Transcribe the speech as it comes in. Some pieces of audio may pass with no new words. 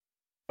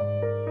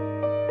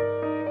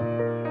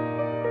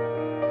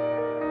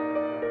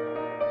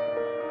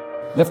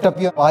Lift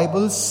up your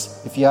Bibles.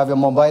 If you have your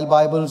mobile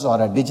Bibles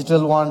or a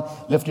digital one,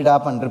 lift it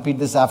up and repeat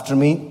this after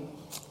me.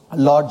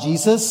 Lord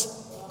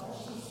Jesus,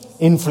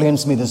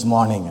 influence me this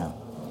morning.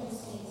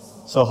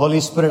 So Holy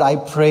Spirit, I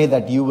pray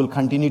that you will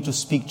continue to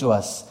speak to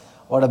us.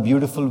 What a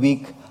beautiful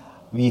week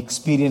we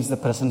experience the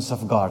presence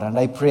of God. And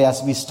I pray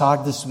as we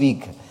start this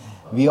week,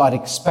 we are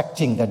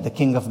expecting that the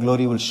King of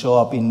Glory will show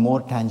up in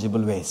more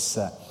tangible ways.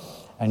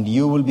 And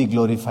you will be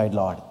glorified,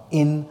 Lord,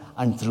 in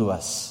and through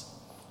us.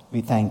 We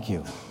thank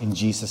you in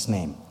Jesus'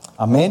 name.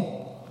 Amen.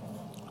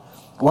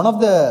 One of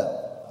the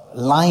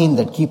line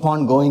that keep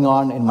on going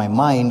on in my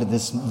mind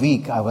this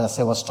week, as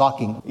I was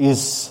talking,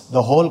 is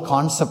the whole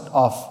concept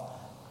of,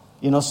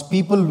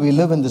 people, we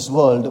live in this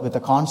world with a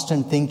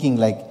constant thinking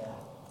like,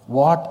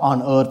 what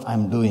on earth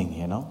I'm doing,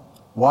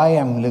 why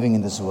I'm living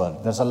in this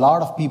world. There's a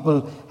lot of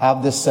people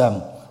have this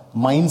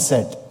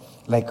mindset,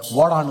 like,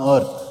 what on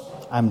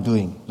earth I'm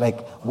doing?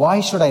 Like, why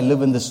should I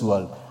live in this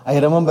world? I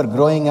remember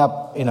growing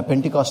up in a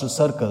Pentecostal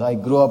circle. I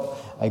grew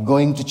up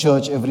going to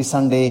church every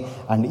Sunday,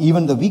 and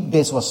even the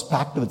weekdays was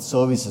packed with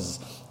services.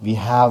 We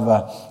have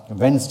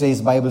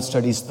Wednesdays Bible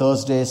studies,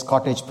 Thursdays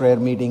cottage prayer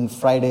meeting,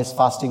 Fridays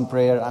fasting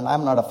prayer. And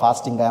I'm not a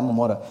fasting guy, I'm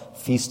more a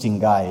feasting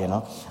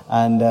guy,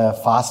 And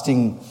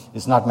fasting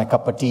is not my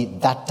cup of tea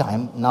that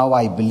time. Now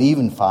I believe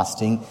in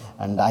fasting,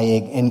 and I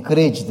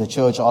encourage the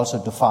church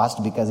also to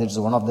fast, because it's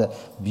one of the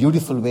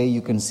beautiful way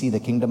you can see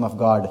the kingdom of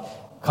God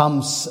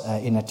comes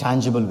in a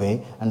tangible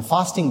way. And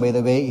fasting, by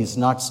the way, is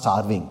not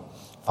starving.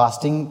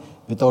 Fasting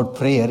without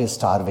prayer is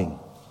starving.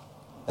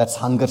 That's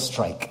hunger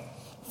strike.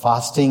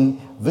 Fasting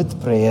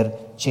with prayer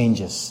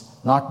changes.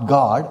 Not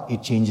God,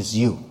 it changes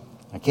you.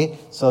 Okay?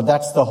 So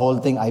that's the whole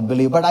thing, I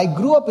believe. But I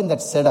grew up in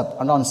that setup.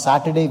 And on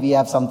Saturday, we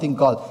have something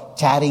called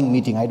tarrying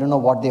meeting. I don't know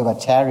what they were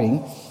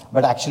tarrying.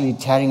 But actually,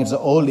 tarrying is the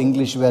old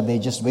English where they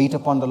just wait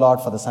upon the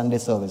Lord for the Sunday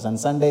service. And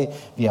Sunday,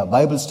 we have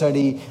Bible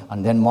study,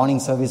 and then morning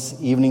service,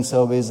 evening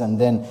service, and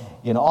then,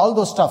 all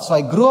those stuff. So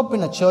I grew up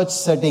in a church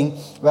setting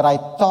where I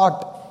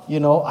thought,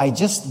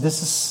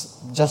 this is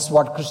just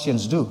what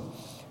Christians do.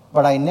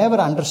 But I never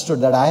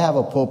understood that I have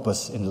a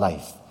purpose in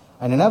life.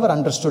 And I never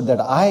understood that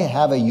I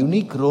have a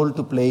unique role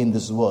to play in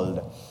this world.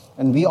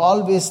 And we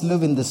always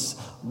live in this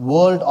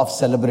world of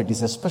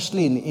celebrities,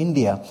 especially in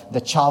India, the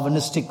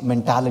chauvinistic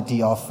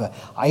mentality of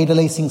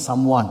idolizing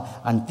someone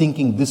and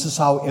thinking this is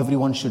how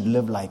everyone should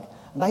live like.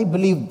 And I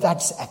believe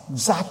that's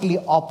exactly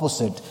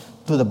opposite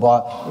to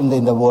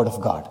in the Word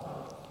of God.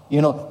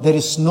 There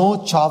is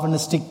no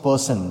chauvinistic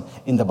person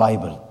in the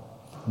Bible.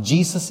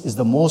 Jesus is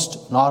the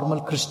most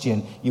normal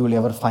Christian you will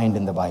ever find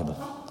in the Bible.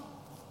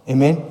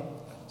 Amen?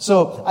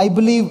 So I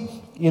believe,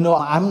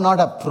 I'm not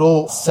a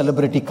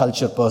pro-celebrity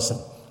culture person.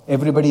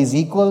 Everybody is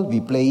equal,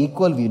 we play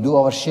equal, we do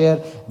our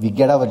share, we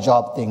get our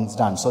job things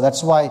done. So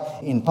that's why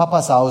in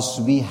Papa's house,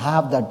 we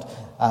have that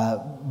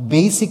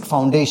basic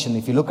foundation.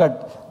 If you look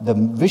at the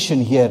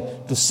vision here,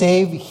 to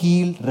save,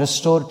 heal,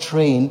 restore,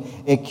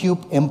 train, equip,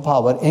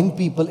 empower young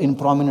people in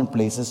prominent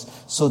places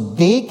so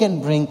they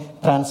can bring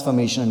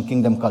transformation in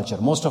kingdom culture.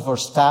 Most of our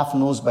staff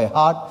knows by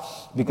heart,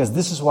 because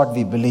this is what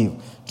we believe.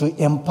 To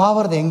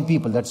empower the young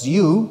people, that's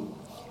you,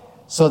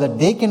 so that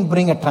they can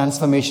bring a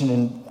transformation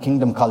in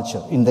kingdom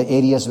culture in the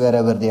areas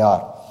wherever they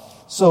are.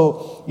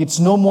 So it's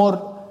no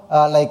more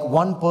like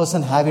one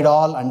person have it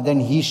all and then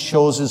he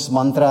shows his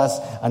mantras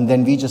and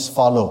then we just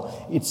follow.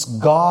 It's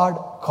God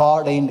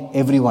ordained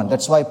everyone.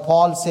 That's why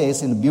Paul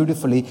says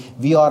beautifully,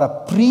 we are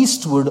a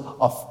priesthood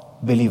of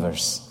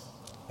believers.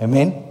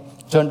 Amen.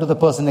 Turn to the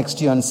person next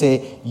to you and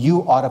say,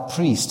 you are a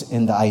priest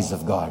in the eyes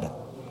of God.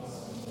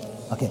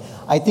 Okay.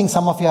 I think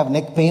some of you have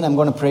neck pain. I'm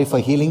going to pray for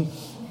healing.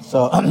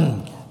 So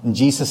in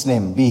Jesus'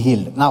 name, be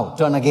healed. Now,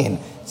 turn again.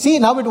 See,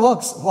 now it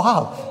works.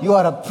 Wow, you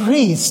are a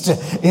priest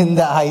in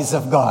the eyes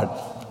of God.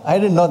 I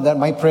didn't know that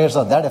my prayers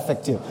are that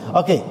effective.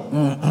 Okay,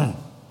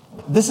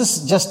 this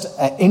is just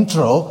an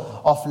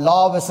intro of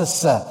law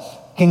versus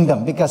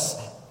kingdom, because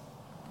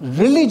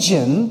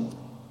religion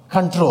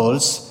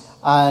controls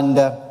and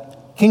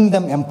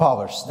kingdom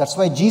empowers. That's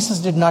why Jesus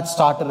did not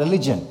start a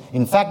religion.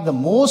 In fact, the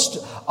most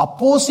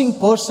opposing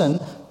person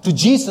to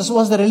Jesus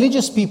was the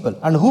religious people.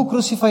 And who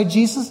crucified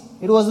Jesus?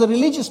 It was the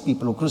religious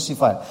people who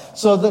crucified.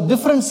 So the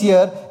difference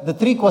here, the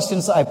three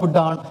questions I put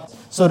down.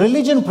 So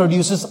religion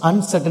produces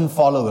uncertain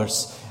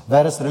followers,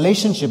 whereas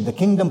relationship, the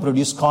kingdom,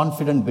 produces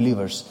confident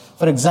believers.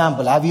 For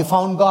example, have you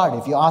found God?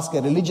 If you ask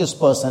a religious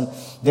person,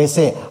 they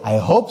say, I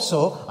hope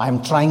so,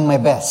 I'm trying my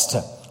best.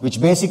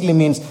 Which basically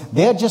means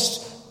they're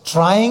just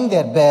trying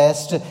their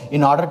best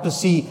in order to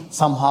see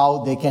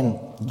somehow they can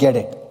get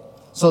it.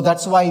 So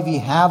that's why we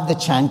have the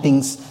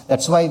chantings.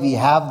 That's why we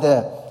have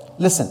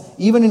listen,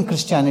 even in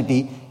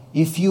Christianity,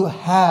 if you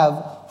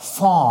have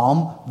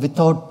form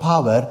without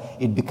power,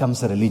 it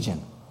becomes a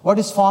religion. What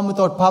is form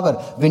without power?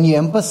 When you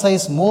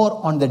emphasize more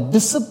on the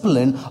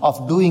discipline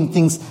of doing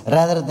things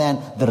rather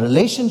than the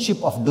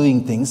relationship of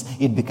doing things,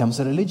 it becomes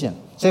a religion.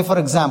 Say, for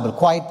example,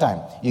 quiet time.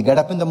 You get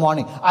up in the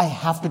morning. I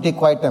have to take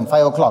quiet time,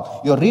 5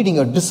 o'clock. You're reading,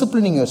 you're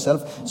disciplining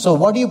yourself. So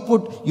what do you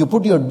put? You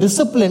put your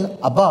discipline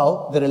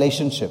above the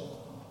relationship.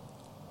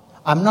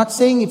 I'm not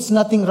saying it's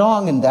nothing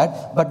wrong in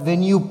that, but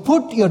when you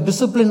put your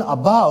discipline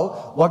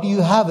above, what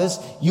you have is,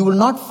 you will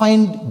not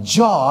find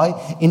joy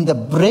in the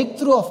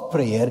breakthrough of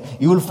prayer.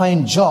 You will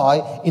find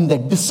joy in the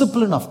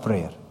discipline of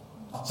prayer.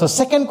 So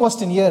second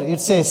question here, it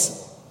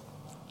says,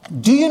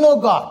 do you know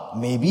God?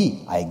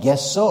 Maybe, I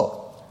guess so.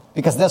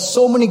 Because there are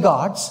so many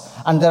gods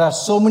and there are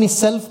so many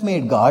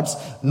self-made gods.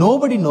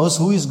 Nobody knows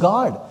who is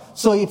God.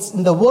 So it's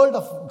in the world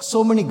of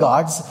so many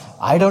gods,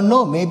 I don't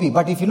know, maybe.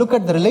 But if you look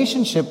at the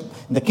relationship,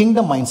 the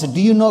kingdom mindset,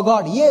 do you know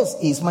God? Yes,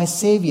 He's my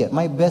Savior,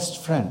 my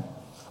best friend.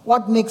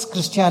 What makes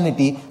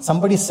Christianity?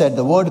 Somebody said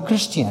the word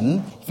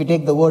Christian, if you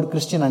take the word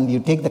Christian and you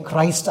take the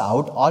Christ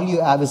out, all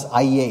you have is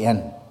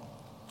I-A-N.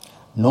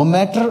 No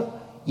matter,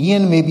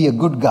 Ian may be a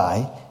good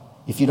guy,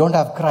 if you don't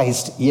have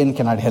Christ, Ian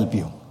cannot help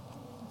you.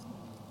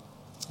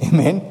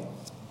 Amen.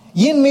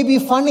 Ian may be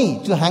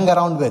funny to hang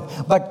around with,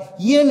 but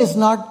Ian is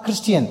not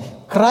Christian.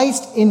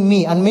 Christ in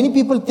me. And many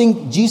people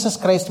think Jesus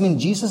Christ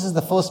means Jesus is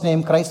the first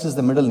name, Christ is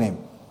the middle name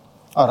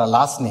or a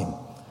last name.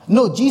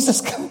 No,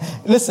 Jesus,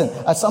 listen,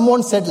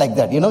 someone said like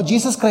that,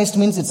 Jesus Christ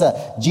means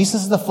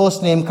Jesus is the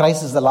first name,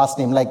 Christ is the last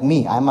name, like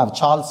me. I'm a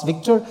Charles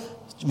Victor.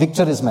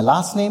 Victor is my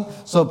last name.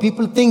 So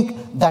people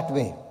think that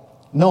way.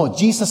 No,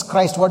 Jesus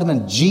Christ, what do you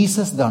mean?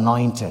 Jesus the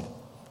Anointed.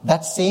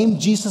 That same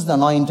Jesus the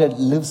Anointed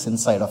lives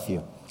inside of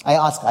you. I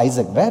asked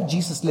Isaac, where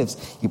Jesus lives?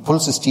 He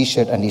pulls his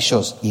t-shirt and he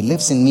shows, He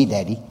lives in me,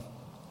 Daddy.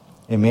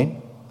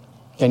 Amen.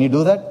 Can you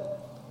do that?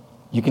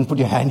 You can put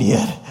your hand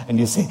here and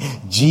you say,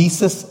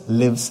 Jesus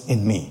lives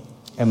in me.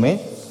 Amen.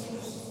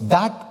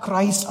 That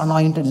Christ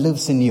Anointed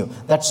lives in you.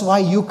 That's why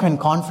you can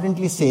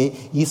confidently say,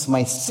 He's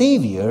my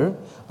Savior,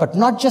 but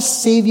not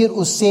just Savior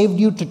who saved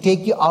you to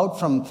take you out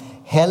from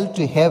hell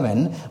to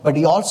heaven, but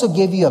He also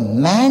gave you a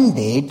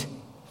mandate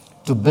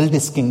to build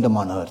His kingdom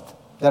on earth.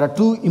 There are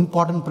two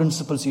important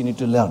principles you need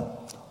to learn.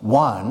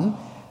 One,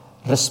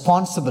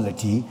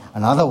 responsibility.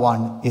 Another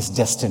one is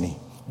destiny.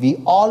 We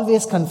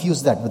always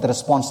confuse that with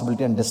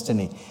responsibility and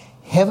destiny.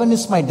 Heaven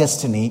is my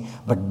destiny,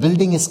 but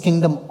building His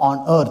kingdom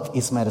on earth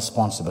is my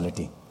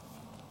responsibility.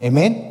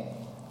 Amen?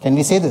 Can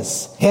we say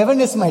this? Heaven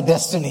is my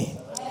destiny.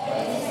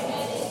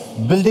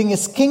 Building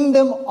His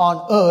kingdom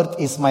on earth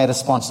is my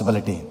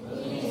responsibility.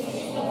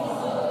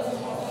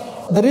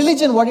 The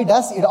religion, what it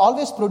does, it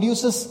always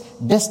produces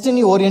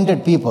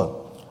destiny-oriented people.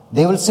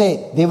 They will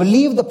say, they will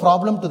leave the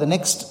problem to the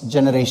next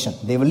generation.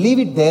 They will leave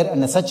it there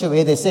in such a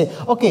way they say,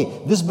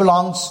 okay, this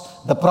belongs,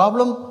 the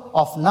problem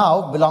of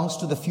now belongs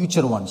to the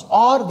future ones.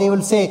 Or they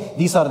will say,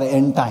 these are the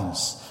end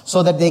times.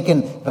 So that they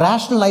can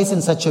rationalize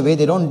in such a way,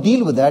 they don't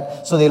deal with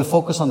that, so they'll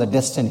focus on the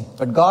destiny.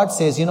 But God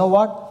says, you know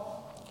what?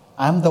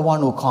 I'm the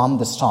one who calmed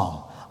the storm.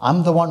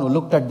 I'm the one who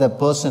looked at the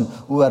person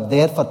who were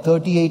there for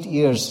 38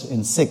 years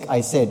in sick.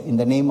 I said, in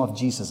the name of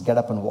Jesus, get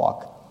up and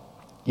walk.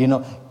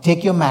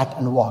 Take your mat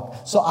and walk.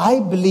 So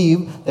I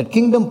believe that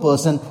kingdom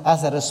person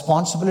has a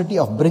responsibility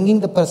of bringing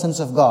the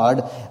presence of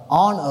God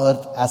on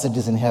earth as it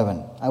is in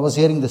heaven. I was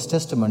hearing this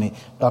testimony.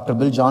 Dr.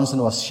 Bill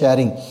Johnson was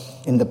sharing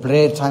in the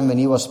prayer time when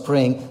he was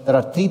praying. There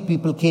are 3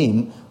 people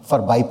came for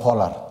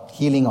bipolar,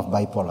 healing of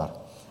bipolar.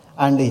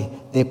 And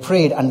they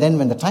prayed, and then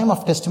when the time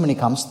of testimony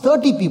comes,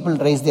 30 people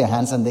raised their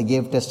hands and they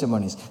gave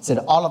testimonies. Said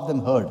all of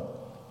them heard.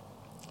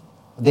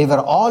 They were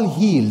all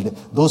healed.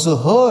 Those who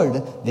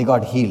heard, they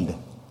got healed.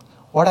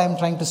 What I'm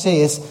trying to say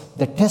is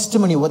the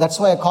testimony, that's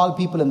why I call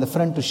people in the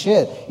front to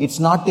share. It's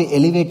not to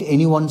elevate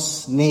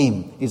anyone's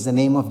name. It's the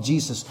name of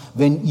Jesus.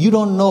 When you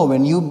don't know,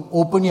 when you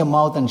open your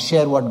mouth and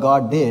share what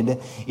God did,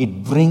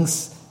 it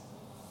brings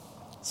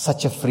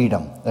such a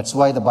freedom. That's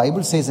why the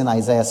Bible says in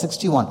Isaiah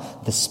 61,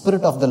 the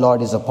Spirit of the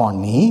Lord is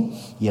upon me.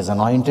 He has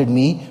anointed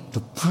me to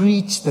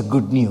preach the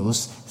good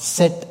news,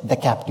 set the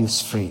captives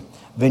free.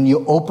 When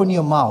you open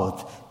your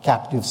mouth,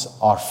 captives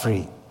are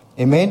free.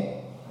 Amen?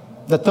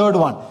 The third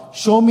one,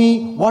 show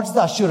me what's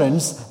the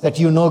assurance that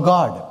you know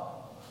God.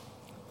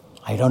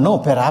 I don't know,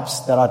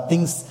 perhaps there are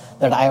things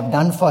that I have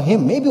done for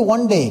Him. Maybe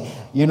one day,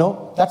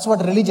 that's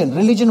what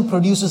religion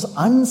produces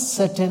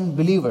uncertain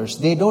believers.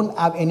 They don't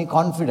have any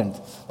confidence.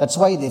 That's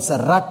why it's a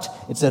rut.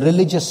 It's a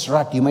religious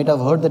rut. You might have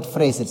heard that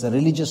phrase. It's a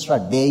religious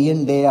rut. Day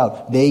in, day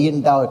out. Day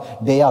in,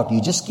 day out.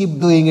 You just keep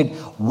doing it.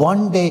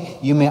 One day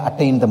you may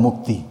attain the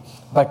mukti.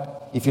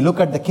 But if you look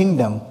at the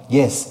kingdom,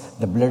 yes,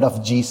 the blood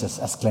of Jesus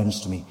has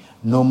cleansed me.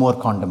 No more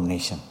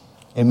condemnation.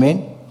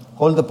 Amen?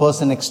 Hold the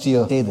person next to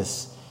you. Say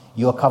this.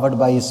 You are covered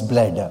by His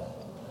blood.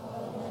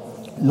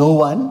 No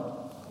one,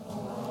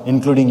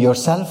 including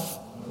yourself,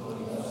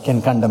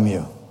 can condemn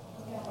you.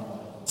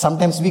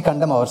 Sometimes we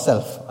condemn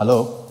ourselves.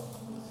 Hello?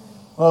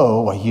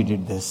 Oh, why you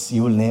did this?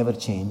 You will never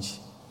change.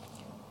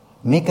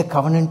 Make a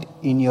covenant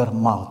in your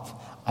mouth.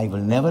 I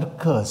will never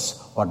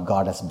curse what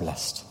God has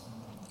blessed.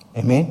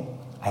 Amen?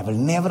 I will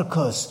never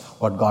curse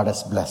what God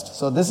has blessed.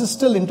 So this is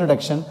still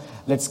introduction.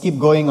 Let's keep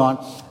going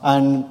on.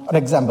 And for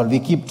example,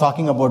 we keep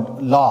talking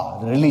about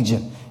law,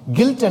 religion.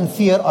 Guilt and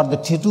fear are the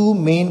 2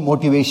 main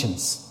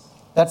motivations.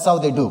 That's how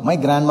they do. My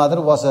grandmother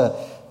was a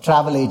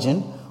travel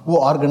agent who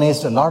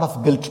organized a lot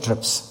of guilt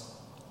trips.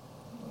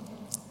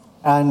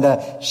 And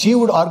she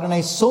would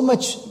organize so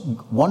much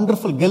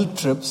wonderful guilt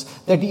trips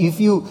that if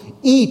you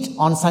eat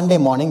on Sunday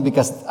morning,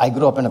 because I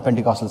grew up in a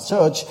Pentecostal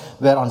church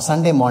where on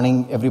Sunday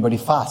morning everybody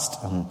fasts.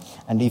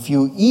 And if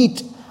you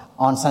eat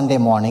on Sunday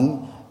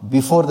morning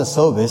before the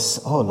service,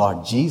 oh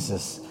Lord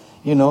Jesus,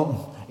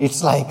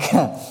 it's like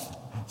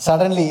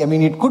suddenly,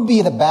 it could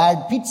be the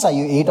bad pizza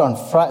you ate on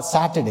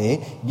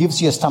Saturday gives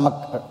you a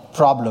stomach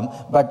problem,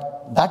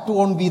 but that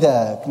won't be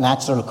the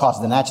natural cause.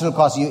 The natural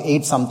cause, you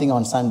ate something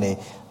on Sunday.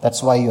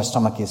 That's why your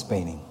stomach is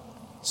paining.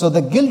 So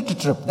the guilt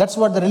trip, that's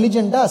what the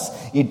religion does.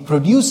 It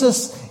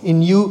produces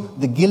in you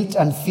the guilt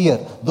and fear.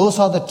 Those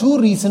are the two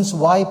reasons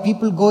why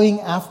people going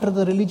after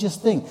the religious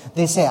thing.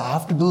 They say, I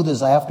have to do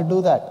this, I have to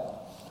do that.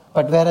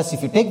 But whereas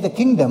if you take the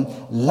kingdom,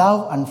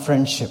 love and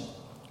friendship.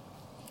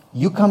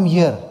 You come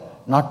here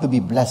not to be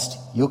blessed.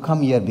 You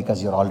come here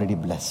because you're already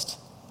blessed.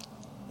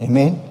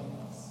 Amen?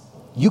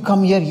 You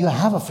come here, you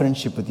have a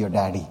friendship with your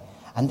daddy.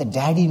 And the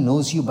daddy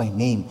knows you by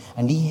name.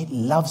 And he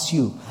loves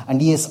you.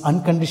 And he is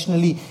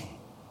unconditionally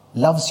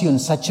loves you in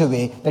such a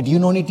way that you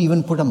don't need to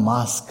even put a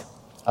mask.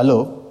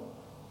 Hello?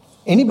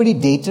 Anybody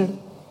dated?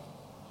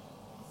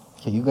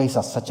 Okay, you guys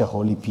are such a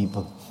holy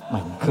people.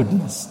 My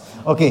goodness.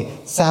 Okay,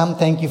 Sam,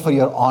 thank you for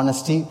your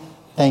honesty.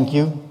 Thank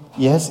you.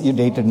 Yes, you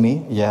dated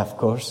me. Yeah, of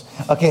course.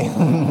 Okay.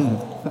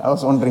 I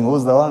was wondering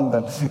who's the one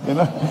then,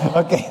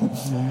 Okay.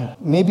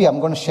 Maybe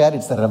I'm going to share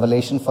it's a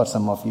revelation for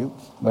some of you.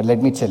 But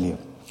let me tell you.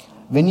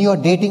 When you are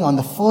dating on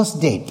the first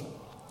date,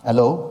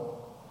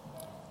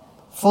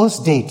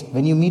 first date,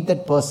 when you meet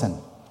that person,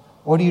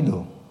 what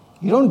do?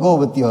 You don't go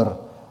with your,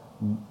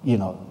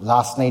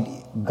 last night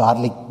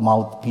garlic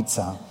mouth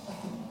pizza.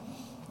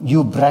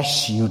 You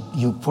brush,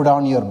 you put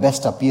on your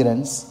best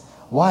appearance.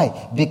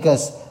 Why?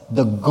 Because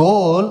the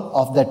goal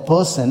of that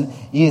person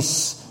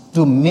is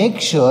to make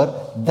sure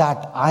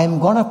that I'm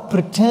going to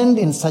pretend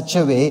in such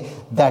a way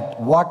that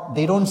what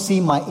they don't see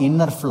my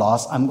inner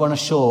flaws, I'm going to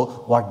show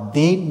what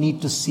they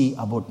need to see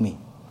about me.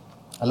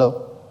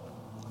 Hello?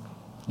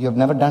 You have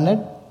never done it?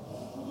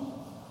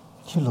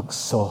 You look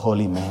so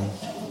holy, man.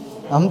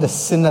 I'm the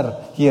sinner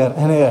here.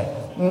 Anyway.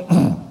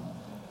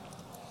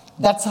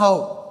 That's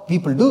how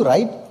people do,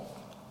 right?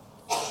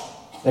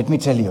 Let me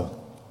tell you,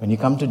 when you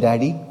come to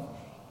daddy,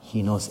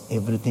 he knows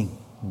everything,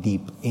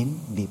 deep in,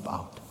 deep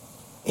out.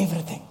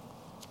 Everything.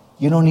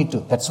 You don't need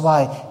to. That's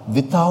why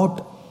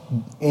without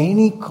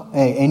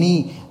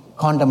any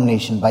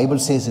condemnation, Bible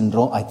says in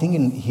Rome, I think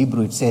in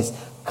Hebrew it says,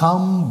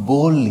 come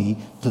boldly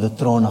to the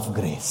throne of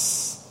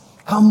grace.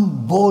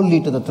 Come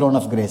boldly to the throne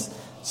of grace.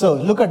 So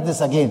look at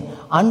this again.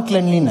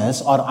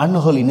 Uncleanliness or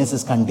unholiness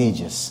is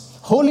contagious.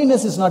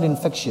 Holiness is not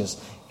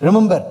infectious.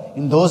 Remember,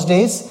 in those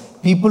days,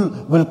 people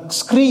will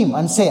scream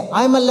and say,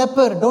 I'm a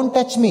leper, don't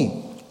touch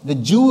me. The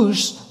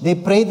Jews, they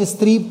pray these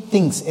three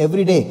things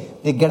every day.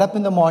 They get up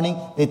in the morning,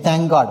 they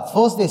thank God.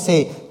 First they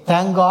say,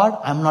 thank God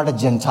I'm not a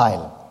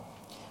Gentile.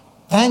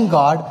 Thank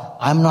God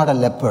I'm not a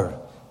leper.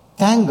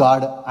 Thank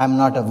God I'm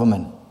not a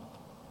woman.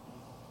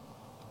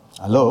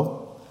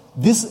 Hello?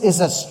 This is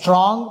a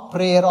strong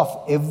prayer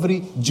of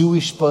every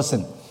Jewish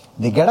person.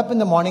 They get up in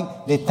the morning,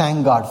 they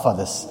thank God for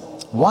this.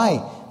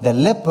 Why? The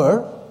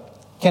leper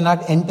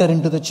cannot enter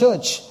into the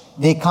church.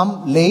 They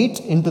come late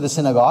into the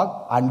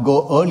synagogue and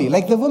go early,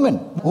 like the women.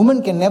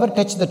 Women can never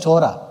touch the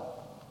Torah.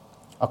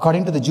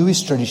 According to the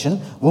Jewish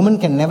tradition, women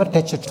can never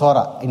touch a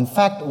Torah. In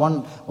fact,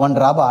 one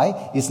rabbi,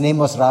 his name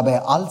was Rabbi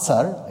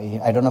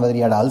Alzar. I don't know whether he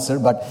had ulcer,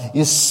 but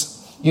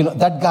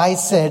that guy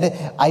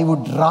said, I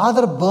would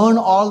rather burn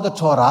all the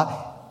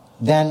Torah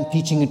than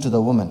teaching it to the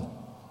woman.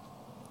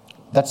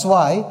 That's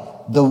why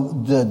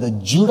the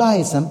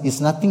Judaism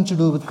is nothing to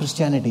do with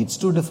Christianity. It's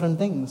two different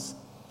things.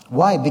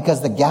 Why?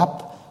 Because the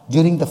gap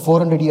during the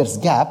 400 years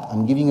gap,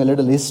 I'm giving a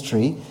little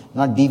history,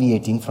 not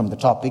deviating from the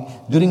topic.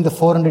 During the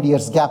 400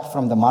 years gap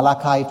from the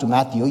Malachi to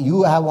Matthew,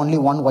 you have only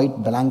one white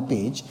blank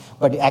page,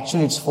 but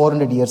actually it's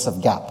 400 years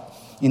of gap.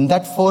 In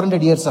that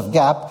 400 years of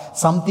gap,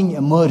 something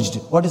emerged.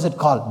 What is it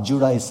called?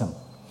 Judaism.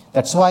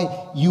 That's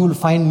why you will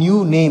find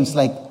new names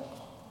like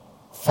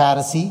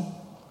Pharisee,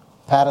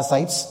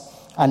 parasites,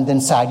 and then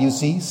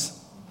Sadducees.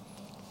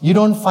 You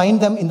don't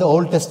find them in the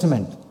Old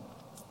Testament.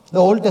 The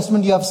Old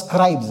Testament, you have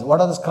scribes.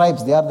 What are the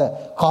scribes? They are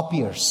the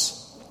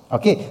copiers.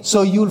 Okay,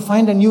 so you will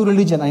find a new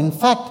religion. And in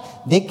fact,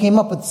 they came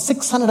up with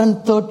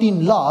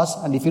 613 laws.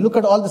 And if you look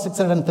at all the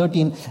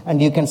 613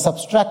 and you can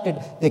subtract it,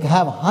 they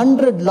have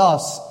 100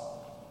 laws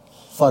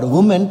for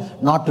women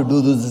not to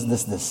do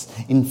this.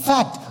 In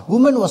fact,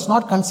 women was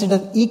not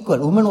considered equal.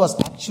 Women was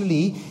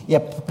actually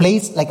a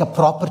place like a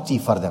property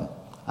for them.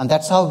 And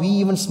that's how we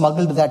even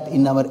smuggled that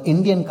in our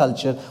Indian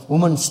culture.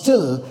 Women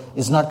still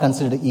is not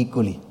considered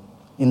equally.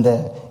 In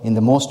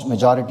the most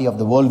majority of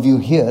the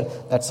worldview here,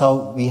 that's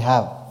how we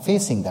have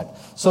facing that.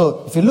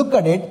 So if you look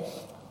at it,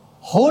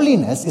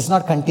 holiness is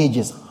not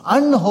contagious.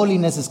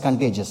 Unholiness is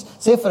contagious.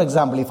 Say for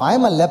example, if I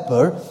am a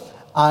leper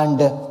and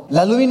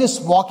Laluin is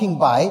walking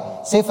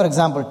by, say for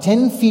example,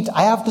 10 feet,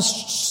 I have to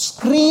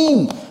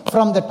scream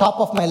from the top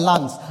of my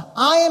lungs,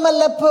 I am a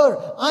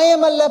leper, I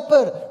am a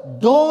leper,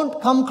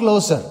 don't come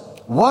closer.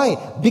 Why?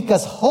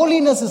 Because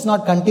holiness is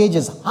not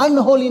contagious.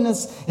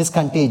 Unholiness is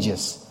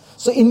contagious.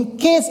 So in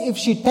case if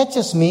she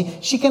touches me,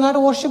 she cannot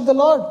worship the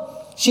Lord.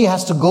 She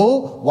has to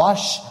go,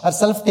 wash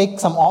herself, take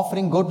some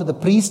offering, go to the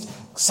priest,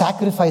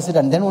 sacrifice it,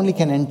 and then only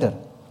can enter.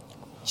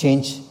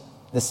 Change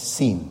the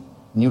scene.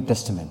 New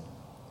Testament.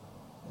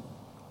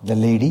 The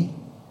lady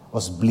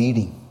was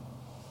bleeding.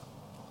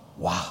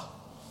 Wow.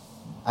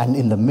 And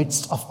in the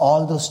midst of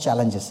all those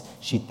challenges,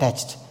 she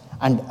touched.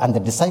 And the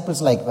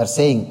disciples were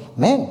saying,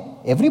 man,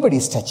 everybody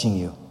is touching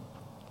you.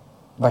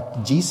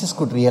 But Jesus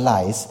could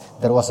realize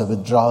there was a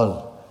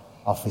withdrawal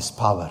of his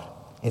power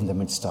in the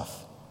midst of.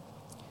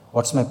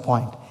 What's my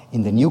point?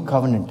 In the new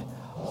covenant,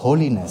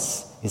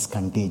 holiness is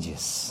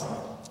contagious.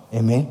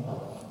 Amen.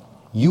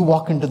 You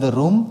walk into the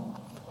room,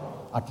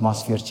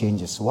 atmosphere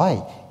changes.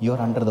 Why? You are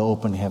under the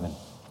open heaven.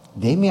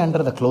 They may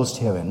under the closed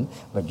heaven,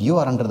 but you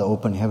are under the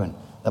open heaven.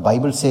 The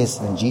Bible says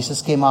when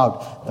Jesus came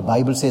out, the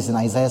Bible says in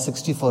Isaiah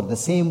 64, the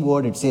same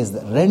word, it says,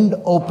 the rend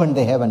opened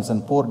the heavens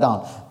and poured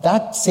down.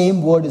 That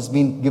same word is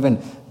being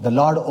given. The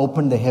Lord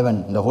opened the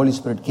heaven, and the Holy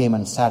Spirit came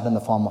and sat in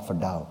the form of a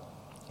dove.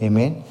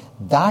 Amen.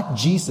 That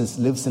Jesus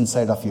lives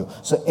inside of you.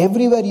 So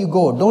everywhere you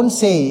go, don't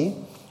say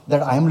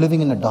that I am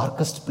living in the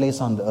darkest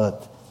place on the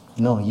earth.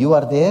 No, you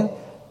are there,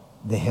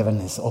 the heaven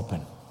is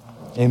open.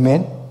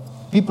 Amen.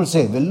 People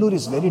say, Vellore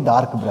is very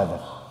dark,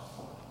 brother.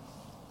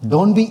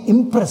 Don't be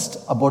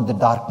impressed about the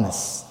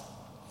darkness.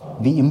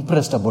 Be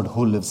impressed about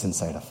who lives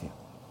inside of you.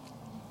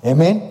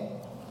 Amen.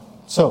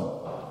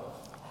 So,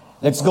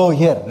 let's go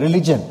here.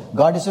 Religion.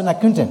 God is an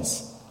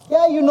acquaintance.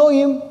 Yeah, you know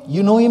him.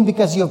 You know him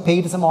because you have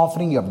paid some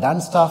offering, you have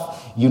done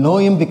stuff. You know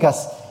him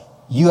because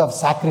you have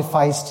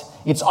sacrificed.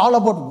 It's all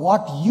about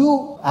what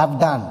you have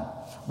done.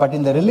 But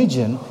in the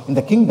religion, in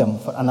the kingdom,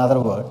 for another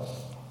word,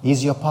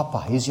 he's your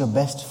papa, he's your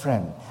best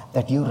friend,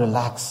 that you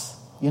relax.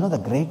 You know the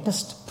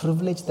greatest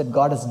privilege that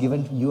God has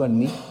given to you and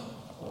me?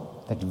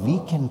 That we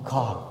can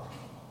call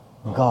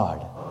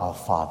God our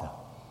Father.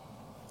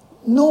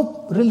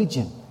 No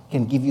religion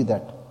can give you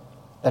that.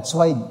 That's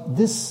why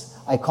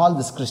I call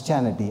this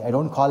Christianity. I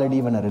don't call it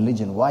even a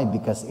religion. Why?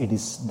 Because it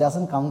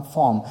doesn't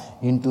conform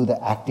into the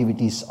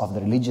activities of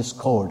the religious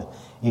code.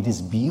 It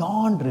is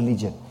beyond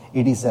religion.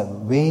 It is a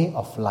way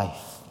of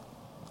life.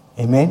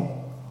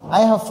 Amen?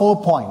 I have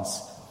 4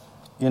 points.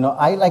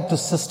 I like to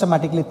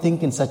systematically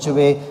think in such a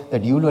way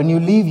that when you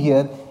leave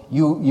here,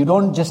 you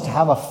don't just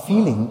have a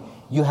feeling,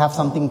 you have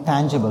something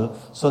tangible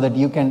so that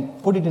you can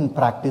put it in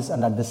practice,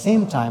 and at the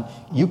same time,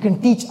 you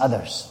can teach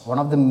others. One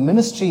of the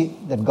ministry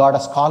that God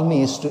has called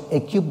me is to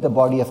equip the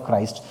body of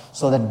Christ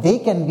so that they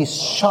can be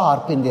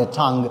sharp in their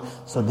tongue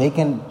so they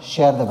can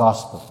share the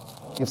gospel.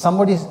 If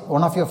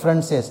one of your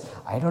friends says,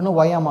 I don't know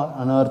why I'm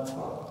on earth,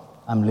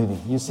 I'm living.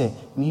 You say,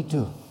 me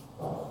too.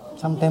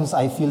 Sometimes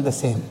I feel the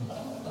same.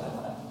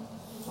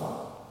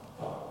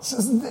 So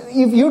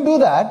if you do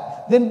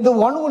that, then the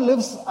one who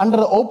lives under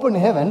the open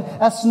heaven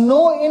has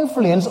no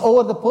influence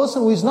over the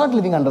person who is not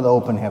living under the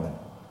open heaven.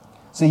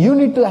 So you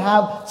need to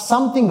have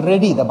something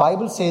ready. The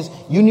Bible says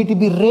you need to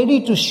be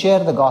ready to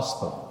share the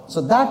gospel. So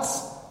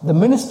that's the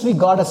ministry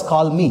God has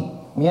called me.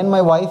 Me and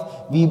my wife,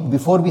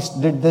 before we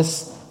did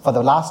this for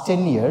the last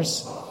 10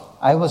 years,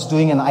 I was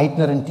doing an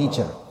itinerant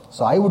teacher.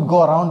 So I would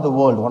go around the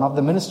world. One of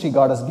the ministry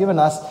God has given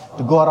us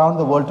to go around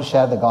the world to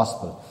share the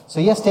gospel.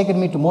 So he has taken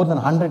me to more than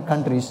 100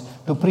 countries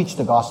to preach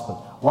the gospel.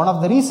 One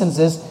of the reasons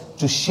is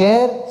to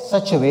share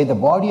such a way the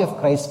body of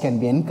Christ can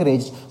be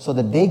encouraged so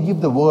that they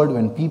give the word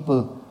when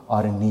people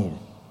are in need.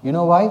 You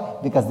know why?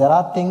 Because there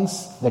are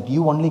things that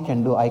you only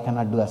can do, I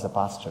cannot do as a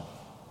pastor.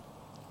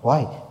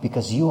 Why?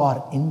 Because you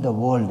are in the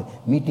world,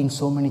 meeting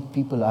so many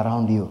people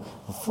around you,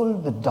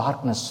 filled with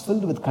darkness,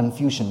 filled with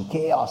confusion,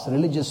 chaos,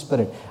 religious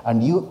spirit,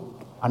 and you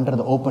under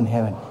the open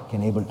heaven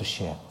can able to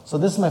share. So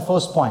this is my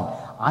first point.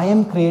 I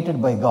am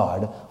created by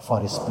God for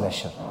his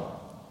pleasure.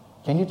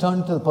 Can you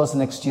turn to the person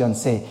next to you and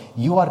say,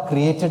 you are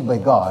created by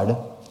God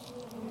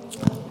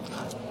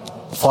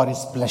for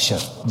his pleasure.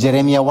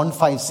 Jeremiah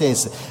 1:5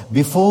 says,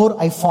 before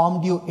I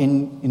formed you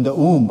in the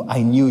womb,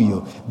 I knew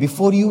you.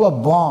 Before you were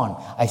born,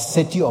 I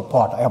set you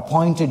apart. I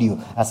appointed you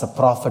as a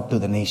prophet to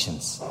the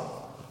nations.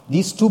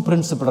 These 2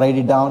 principles, write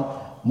it down.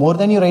 More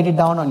than you write it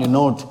down on your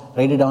note,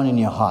 write it down in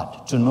your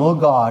heart. To know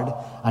God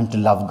and to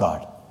love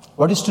God.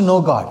 What is to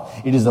know God?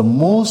 It is the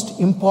most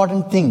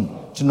important thing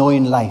to know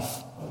in life.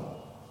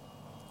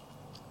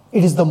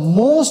 It is the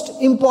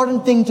most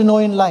important thing to know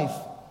in life.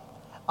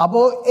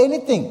 Above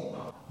anything,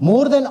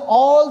 more than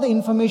all the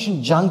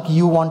information junk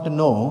you want to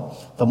know,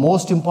 the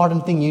most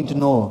important thing you need to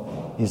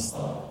know is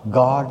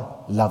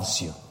God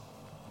loves you.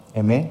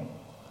 Amen?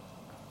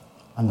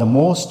 And the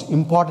most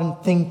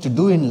important thing to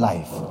do in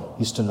life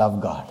is to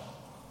love God.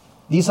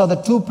 These are the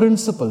 2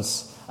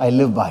 principles I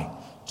live by.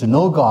 To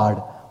know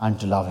God and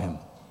to love him.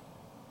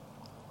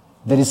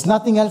 There is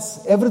nothing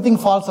else. Everything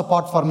falls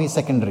apart for me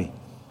secondary.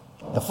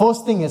 The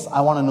first thing is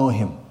I want to know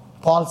him.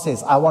 Paul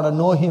says, I want to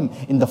know him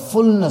in the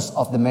fullness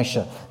of the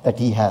measure that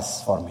he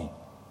has for me.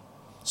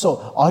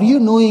 So, are you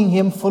knowing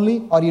him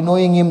fully? Or are you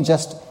knowing him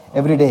just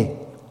every day?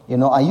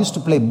 I used to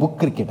play book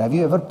cricket. Have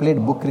you ever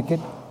played book cricket?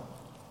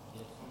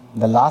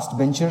 The last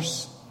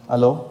benchers.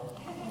 Hello?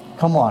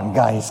 Come on,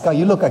 guys.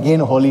 You look again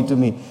holy to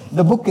me.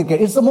 The book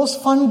cricket. It's the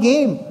most fun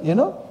game,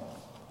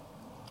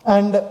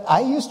 And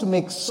I used to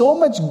make so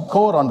much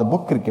score on the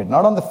book cricket.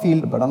 Not on the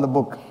field, but on the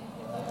book.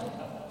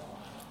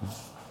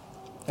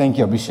 Thank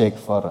you, Abhishek,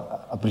 for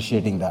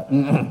appreciating that.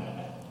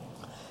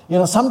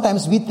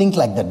 Sometimes we think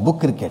like that. Book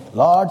cricket.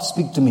 Lord,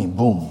 speak to me.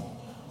 Boom.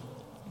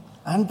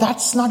 And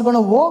that's not going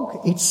to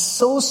work. It's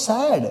so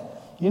sad.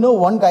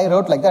 One guy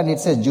wrote like that, and it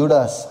says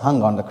Judas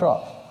hung on the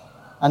cross.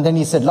 And then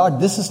he said, Lord,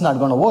 this is not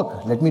going to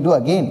work. Let me do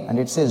again. And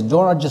it says, do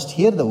not just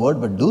hear the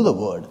word, but do the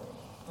word.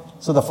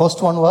 So the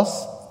first one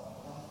was,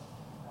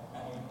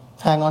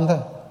 hang on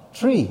the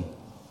tree.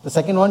 The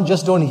second one,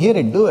 just don't hear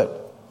it, do it.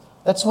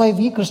 That's why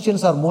we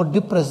Christians are more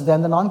depressed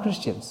than the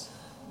non-Christians.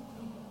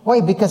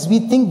 Why? Because we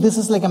think this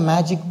is like a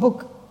magic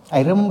book.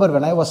 I remember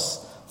when I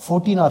was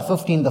 14 or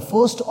 15, the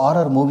first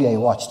horror movie I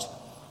watched.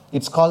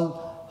 It's called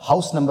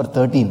House Number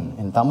 13.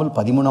 In Tamil,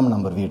 Padimunam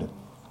Number Veedu.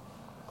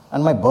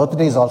 And my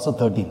birthday is also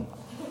 13.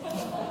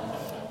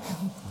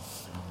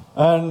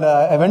 And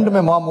I went to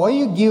my mom, why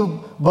you give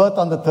birth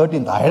on the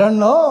 13th? I don't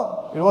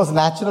know. It was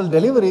natural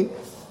delivery.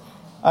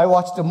 I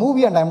watched a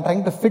movie and I'm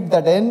trying to fit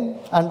that in.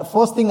 And the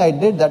first thing I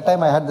did, that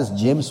time I had this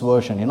James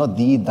version,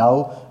 thee,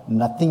 thou,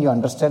 nothing you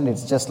understand.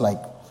 It's just like,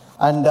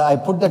 and I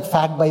put that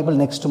fat Bible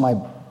next to my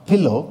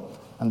pillow.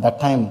 And that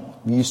time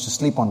we used to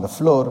sleep on the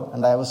floor.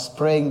 And I was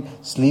praying,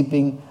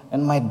 sleeping.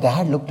 And my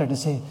dad looked at it and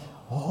said,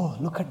 oh,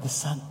 look at the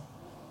son.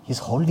 He's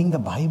holding the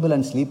Bible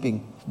and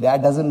sleeping.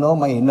 Dad doesn't know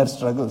my inner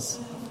struggles.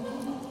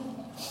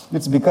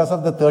 It's because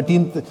of the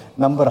 13th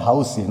number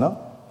house,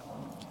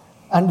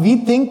 And we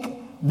think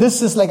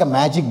this is like a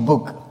magic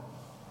book.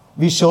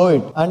 We show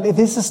it. And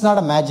this is not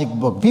a magic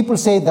book. People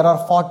say there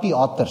are 40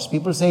 authors.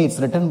 People say it's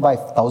written by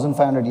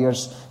 1,500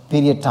 years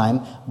period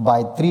time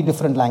by 3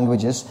 different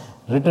languages,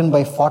 written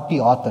by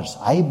 40 authors.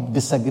 I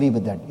disagree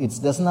with that. It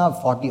doesn't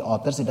have 40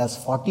 authors. It has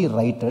 40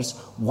 writers.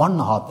 One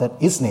author,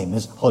 his name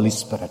is Holy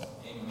Spirit.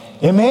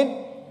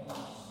 Amen?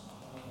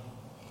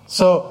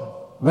 So,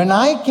 when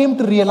I came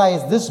to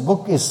realize this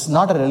book is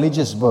not a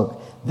religious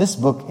book, this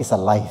book is a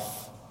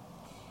life.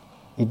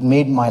 It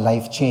made my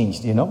life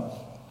changed,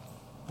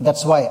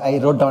 That's why I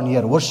wrote down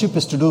here, worship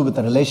is to do with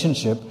a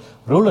relationship,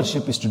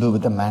 rulership is to do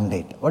with a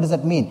mandate. What does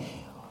that mean?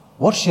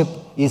 Worship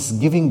is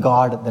giving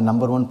God the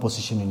number one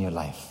position in your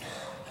life.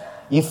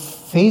 If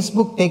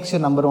Facebook takes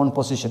your number one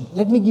position,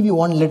 let me give you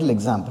one little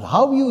example.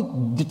 How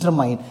you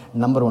determine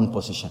number one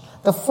position?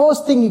 The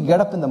first thing you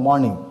get up in the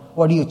morning,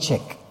 what do you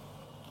check?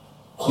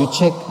 You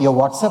check your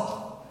WhatsApp.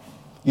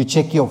 You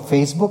check your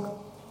Facebook.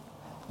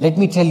 Let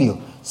me tell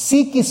you,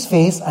 seek His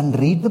face and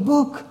read the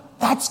book.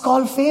 That's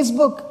called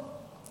Facebook.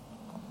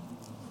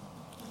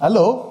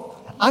 Hello?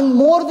 And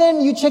more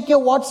than you check your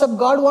WhatsApp,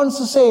 God wants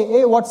to say,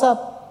 hey, what's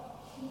up?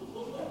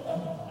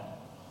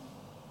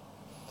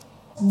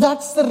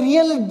 That's the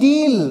real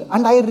deal.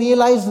 And I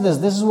realized this.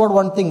 This is what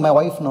one thing my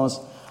wife knows.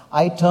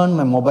 I turn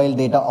my mobile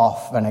data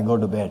off when I go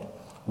to bed.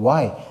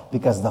 Why?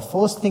 Because the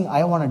first thing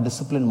I want to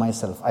discipline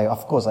myself. I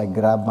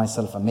grab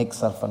myself and make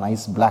myself a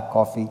nice black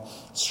coffee,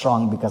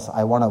 strong, because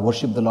I want to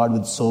worship the Lord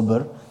with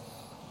sober,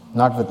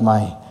 not with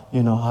my,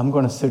 I'm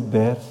going to sit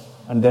there.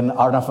 And then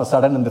out of a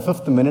sudden, in the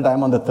 5th minute,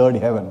 I'm on the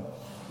 3rd heaven.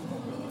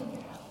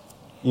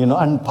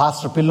 And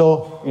Pastor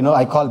Pillow,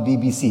 I call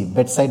BBC,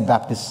 Bedside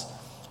Baptist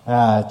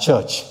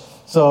Church.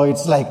 So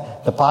it's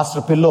like the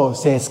Pastor Pillow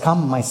says,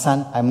 come, my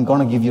son, I'm going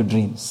to give you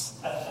dreams.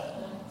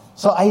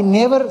 So I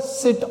never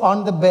sit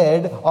on the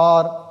bed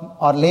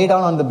or lay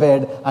down on the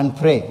bed and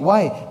pray.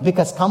 Why?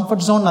 Because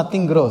comfort zone,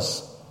 nothing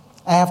grows.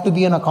 I have to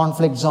be in a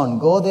conflict zone.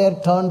 Go there,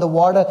 turn the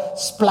water,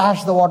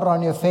 splash the water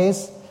on your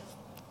face,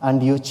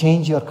 and you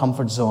change your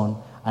comfort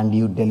zone and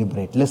you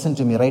deliberate. Listen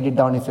to me, write it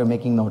down if you're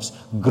making notes.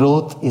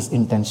 Growth is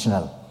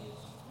intentional.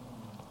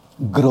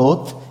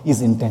 Growth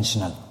is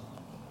intentional.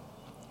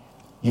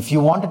 If you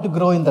wanted to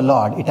grow in the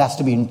Lord, it has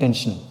to be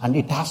intentional and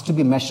it has to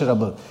be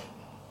measurable.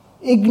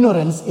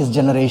 Ignorance is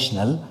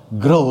generational.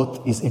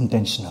 Growth is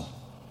intentional.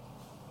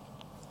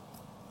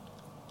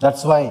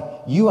 That's why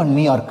you and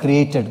me are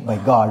created by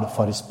God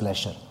for His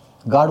pleasure.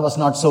 God was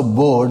not so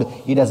bored,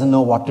 He doesn't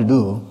know what to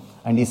do.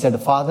 And He said,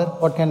 Father,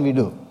 what can we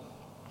do?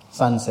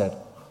 Son said,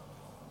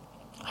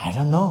 I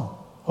don't know.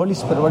 Holy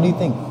Spirit, what do you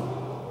think?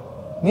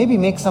 Maybe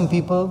make some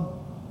people,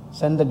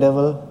 send the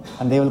devil,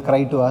 and they will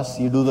cry to us.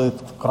 You do the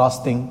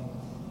cross thing.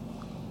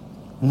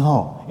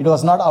 No, it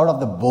was not out of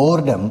the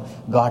boredom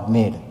God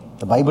made.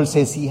 The Bible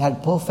says He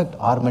had perfect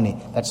harmony.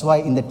 That's why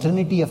in the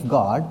Trinity of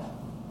God,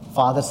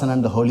 Father, Son,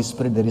 and the Holy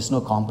Spirit, there is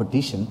no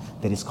competition,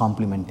 there is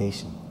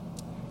complementation.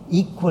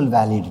 Equal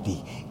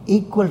validity,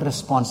 equal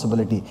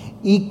responsibility,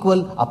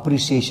 equal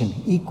appreciation,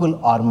 equal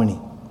harmony.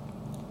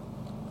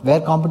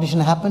 Where competition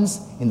happens?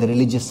 In the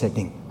religious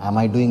setting. Am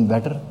I doing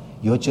better?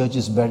 Your church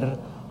is better.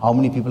 How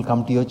many people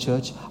come to your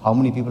church? How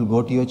many people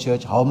go to your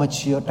church? How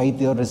much your tithe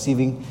you are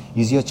receiving?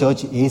 Is your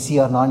church AC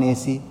or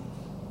non-AC?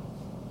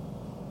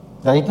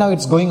 Right now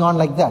it's going on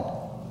like that.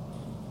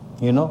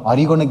 Are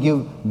you going to give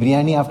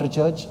biryani after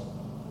church?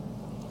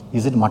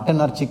 Is it mutton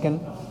or chicken?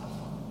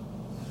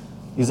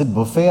 Is it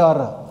buffet or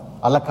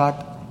a la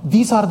carte?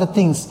 These are the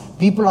things.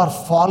 People are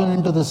fallen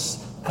into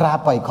this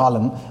crap, I call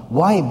them.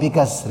 Why?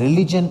 Because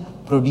religion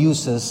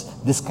produces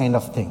this kind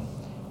of thing.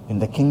 In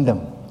the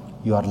kingdom,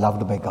 you are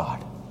loved by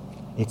God.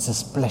 It's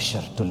His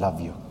pleasure to love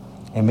you.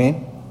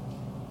 Amen?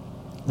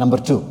 Number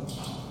 2,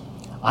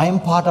 I am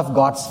part of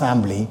God's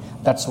family.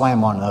 That's why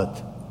I'm on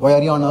earth. Why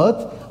are you on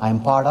earth? I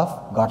am part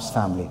of God's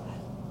family.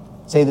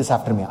 Say this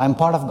after me. I'm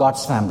part of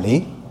God's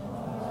family.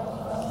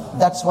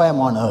 That's why I'm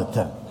on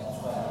earth.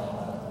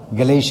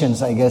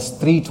 Galatians, I guess,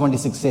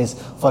 3:26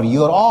 says, for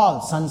you are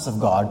all sons of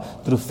God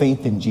through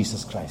faith in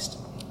Jesus Christ.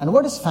 And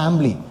what is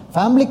family?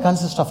 Family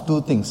consists of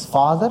 2 things.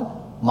 Father,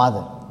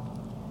 mother.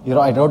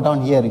 I wrote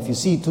down here, if you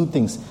see 2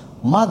 things.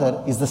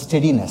 Mother is the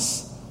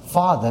steadiness.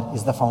 Father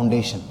is the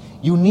foundation.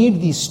 You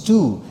need these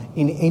 2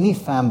 in any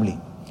family.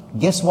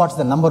 Guess what's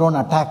the number 1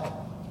 attack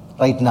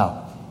right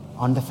now?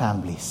 On the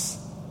families.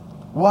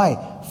 Why?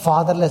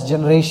 Fatherless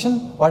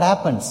generation, what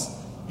happens?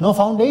 No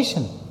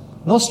foundation,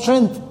 no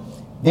strength.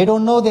 They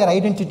don't know their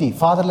identity.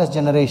 Fatherless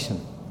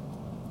generation.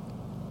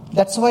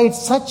 That's why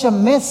it's such a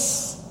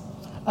mess.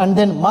 And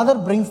then mother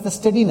brings the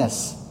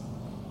steadiness.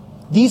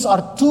 These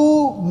are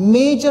 2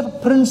 major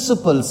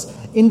principles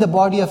in the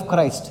body of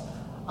Christ.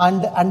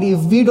 And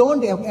if we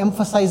don't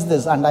emphasize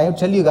this, and I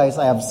tell you guys,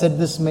 I have said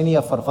this many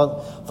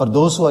for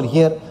those who are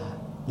here,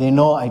 they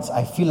know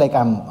I feel like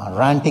I'm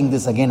ranting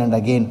this again and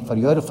again. For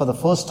the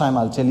first time,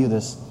 I'll tell you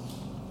this.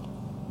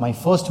 My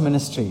first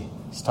ministry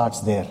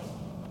starts there.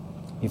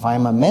 If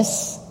I'm a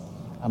mess,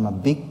 I'm a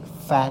big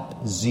fat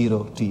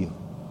 0 to you.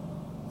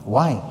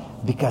 Why?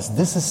 Because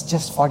this is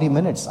just 40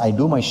 minutes. I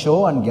do my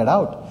show and get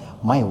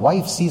out. My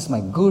wife sees my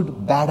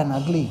good, bad and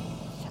ugly.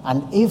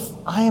 And if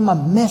I am a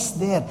mess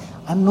there,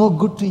 I'm no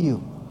good to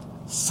you.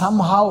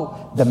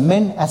 Somehow the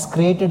men has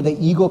created the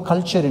ego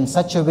culture in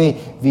such a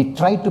way we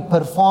try to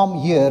perform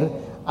here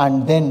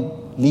and then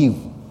leave.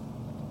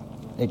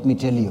 Let me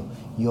tell you,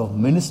 your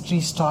ministry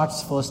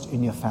starts first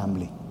in your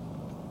family.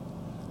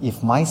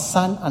 If my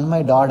son and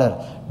my daughter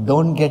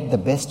don't get the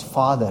best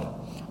father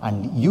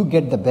and you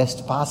get the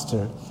best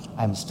pastor,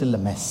 I'm still a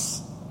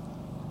mess.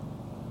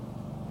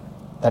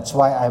 That's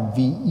why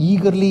we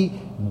eagerly,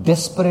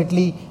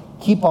 desperately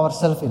keep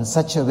ourselves in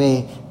such a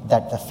way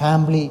that the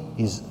family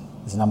is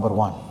number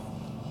 1.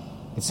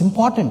 It's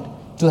important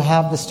to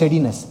have the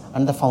steadiness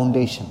and the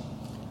foundation.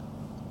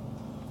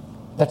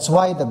 That's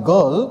why the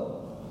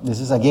girl, this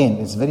is again,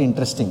 it's very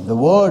interesting. The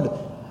word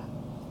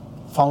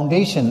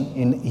foundation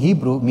in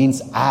Hebrew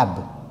means ab,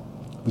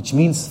 which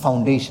means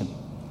foundation.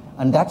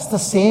 And that's the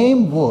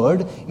same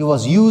word it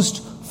was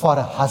used for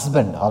a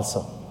husband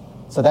also.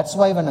 So that's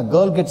why when a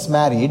girl gets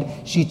married,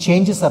 she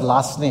changes her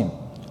last name.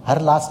 Her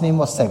last name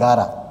was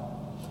Segara.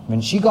 When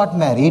she got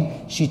married,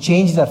 she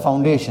changed her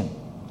foundation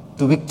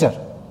to Victor.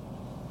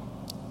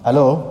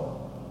 Hello?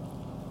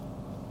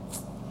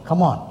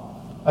 Come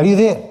on. Are you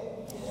there?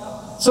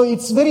 So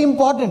it's very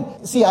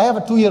important. See, I have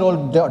a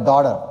 2-year-old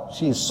daughter.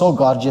 She is so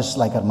gorgeous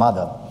like her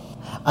mother.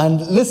 And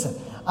listen,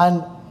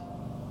 and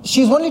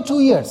she's only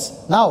 2 years.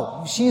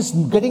 Now, she's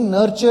getting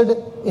nurtured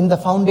in the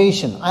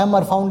foundation. I am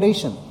her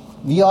foundation.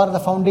 We are the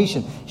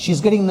foundation.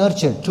 She's getting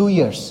nurtured 2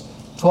 years,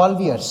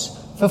 12 years,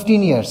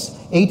 15 years,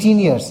 18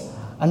 years.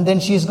 And then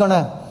she's going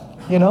to,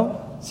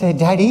 say,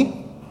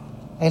 Daddy,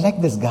 I like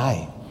this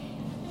guy.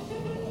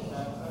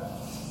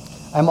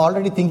 I'm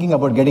already thinking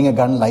about getting a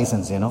gun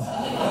license, In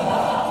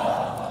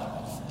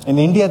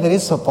India, there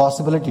is a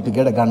possibility to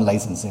get a gun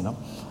license,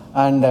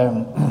 And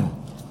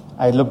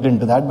I looked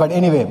into that. But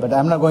anyway,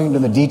 I'm not going into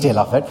the detail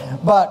of it.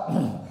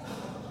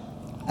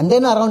 And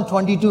then around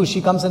 22,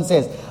 she comes and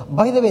says,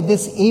 by the way,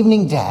 this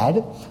evening,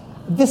 Dad,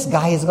 this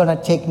guy is going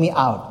to take me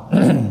out.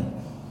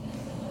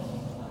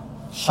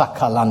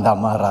 Shakalanda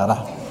marara.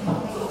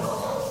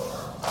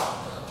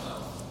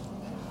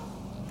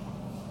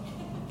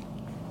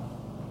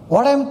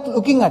 What I'm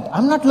looking at,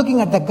 I'm not looking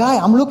at the guy,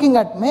 I'm looking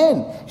at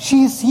man.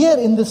 She's here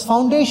in this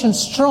foundation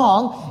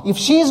strong. If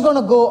she's going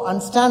to go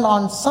and stand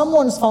on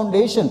someone's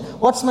foundation,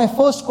 what's my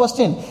first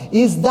question?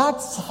 Is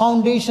that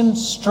foundation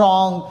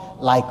strong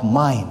like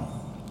mine?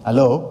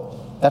 Hello?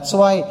 That's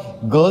why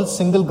girls,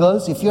 single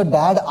girls, if your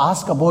dad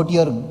asks about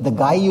the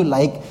guy you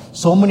like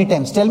so many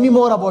times, tell me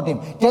more about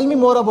him. Tell me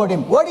more about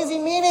him. What is he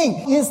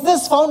meaning? Is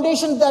this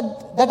foundation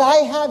that I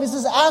have, is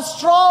this as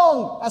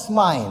strong as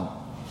mine?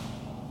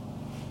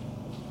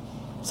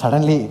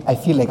 Suddenly, I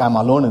feel like I'm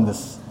alone in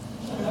this.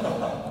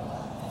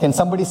 Can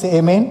somebody say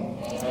amen?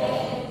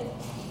 Amen.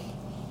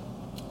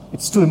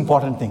 It's 2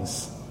 important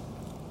things.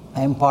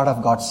 I am part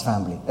of God's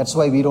family. That's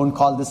why we don't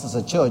call this as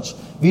a church.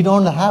 We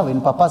don't have, in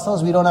Papa's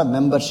house, we don't have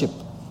membership.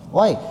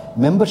 Why?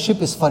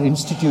 Membership is for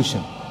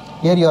institution.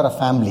 Here you are a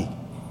family.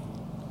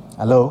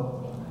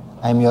 Hello?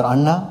 I am your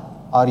Anna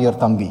or your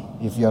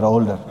Thambi, if you are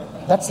older.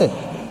 That's it.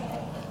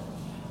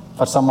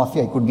 For some of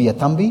you, I could be a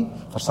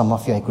Thambi. For some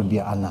of you, I could be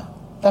a Anna.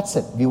 That's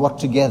it. We work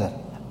together.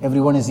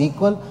 Everyone is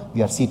equal.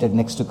 We are seated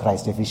next to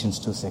Christ, Ephesians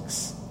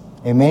 2:6.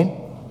 Amen?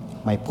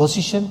 My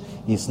position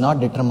is not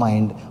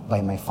determined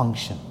by my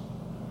function.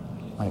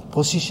 My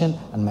position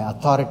and my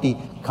authority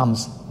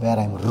comes where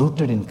I'm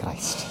rooted in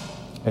Christ.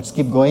 Let's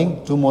keep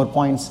going. 2 more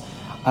points.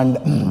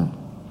 And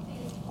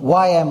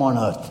why I'm on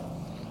earth.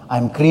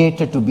 I'm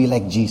created to be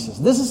like Jesus.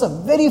 This is a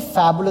very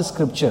fabulous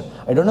scripture.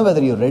 I don't know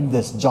whether you read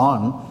this.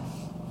 John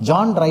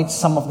writes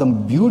some of the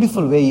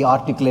beautiful way he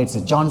articulates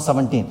it. John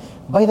 17.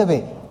 By the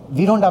way,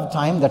 we don't have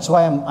time. That's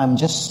why I'm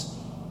just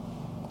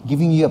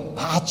giving you a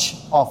patch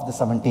of the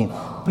 17.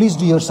 Please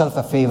do yourself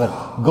a favor.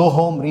 Go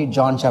home, read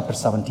John chapter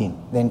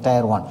 17, the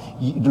entire one.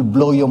 It will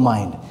blow your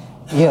mind.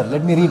 Here,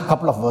 let me read a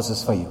couple of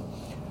verses for you.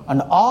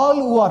 And all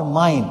who are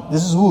mine,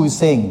 this is who is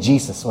saying,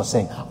 Jesus was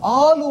saying,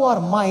 all who are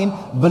mine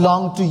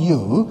belong to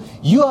you.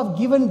 You have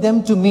given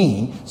them to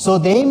me so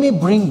they may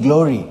bring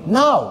glory.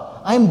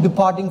 Now, I am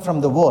departing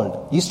from the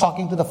world. He's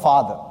talking to the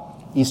Father.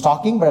 He's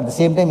talking, but at the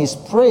same time, he's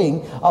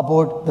praying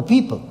about the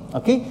people.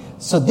 Okay?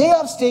 So they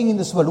are staying in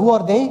this world. Who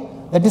are they?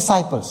 The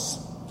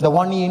disciples. The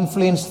one he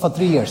influenced for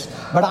 3 years.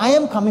 But I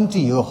am coming to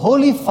you,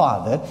 Holy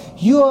Father,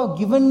 you have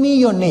given me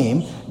your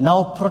name.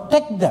 Now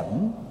protect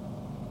them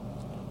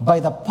by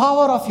the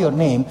power of your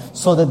name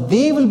so that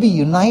they will be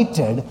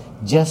united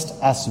just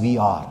as we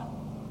are.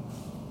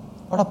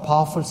 What a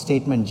powerful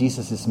statement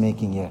Jesus is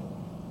making here.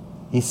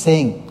 He's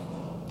saying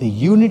the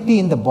unity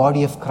in the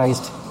body of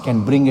Christ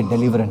can bring a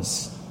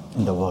deliverance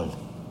in the world.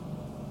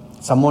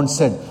 Someone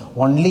said,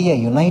 only a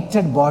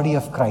united body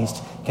of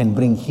Christ can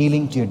bring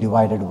healing to a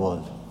divided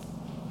world.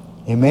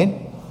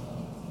 Amen?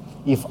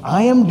 If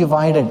I am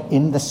divided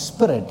in the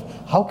spirit,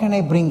 how can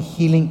I bring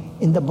healing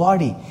in the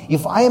body?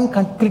 If I am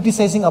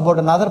criticizing about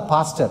another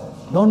pastor,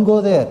 don't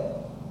go there.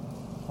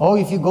 Oh,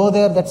 if you go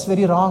there, that's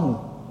very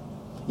wrong.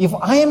 If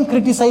I am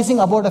criticizing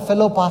about a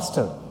fellow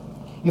pastor,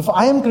 if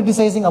I am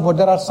criticizing about,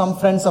 there are some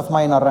friends of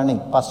mine are running,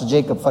 Pastor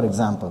Jacob, for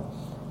example.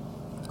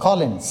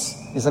 Collins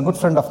is a good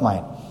friend of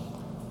mine.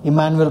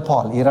 Emmanuel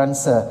Paul, he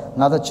runs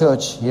another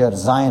church here,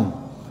 Zion.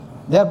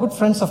 They are good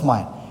friends of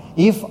mine.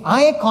 If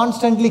I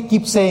constantly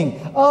keep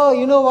saying, oh,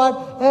 you know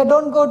what,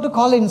 don't go to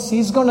Collins,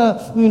 he's going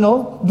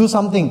to, do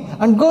something.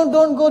 And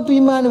don't go to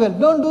Emmanuel,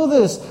 don't do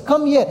this,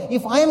 come here.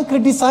 If I am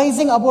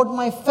criticizing about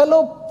my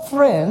fellow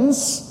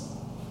friends,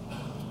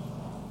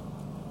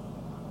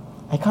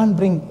 I can't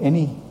bring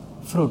any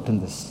fruit in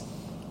this.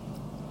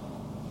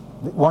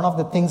 One of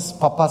the things,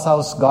 Papa's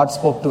house, God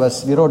spoke to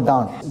us, we wrote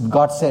down,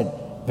 God said,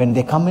 when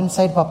they come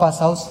inside Papa's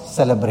house,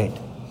 celebrate.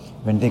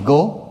 When they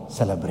go,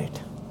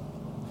 celebrate.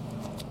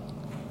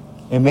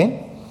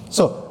 Amen?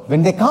 So,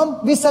 when they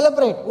come, we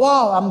celebrate.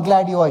 Wow, I'm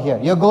glad you are here.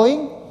 You're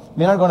going?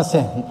 We're not going to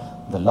say,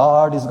 the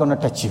Lord is going to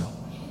touch you.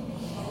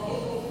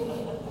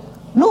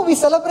 No, we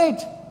celebrate.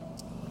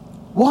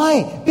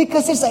 Why?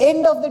 Because it's the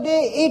end of the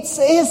day. It's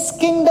His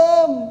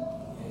kingdom.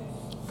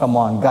 Come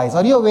on, guys.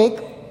 Are you awake?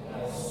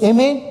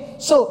 Amen?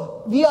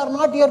 So, we are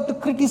not here to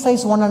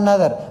criticize one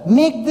another.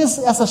 Make this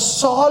as a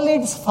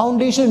solid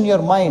foundation in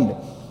your mind.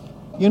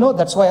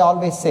 That's why I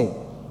always say,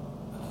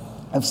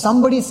 if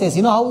somebody says,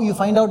 how you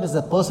find out is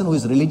the person who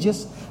is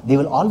religious, they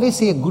will always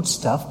say good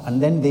stuff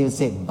and then they will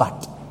say,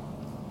 but.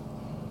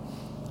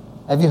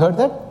 Have you heard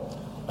that?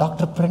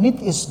 Dr.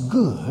 Pranith is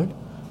good,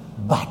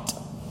 but.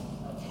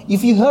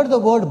 If you heard the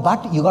word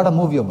but, you got to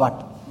move your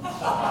butt.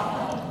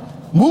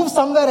 Move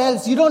somewhere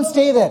else. You don't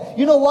stay there.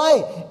 You know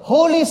why?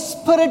 Holy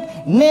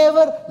Spirit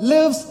never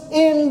lives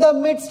in the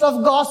midst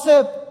of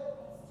gossip.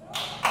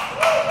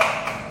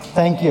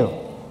 Thank you.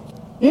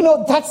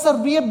 That's a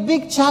real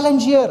big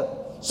challenge here.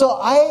 So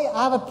I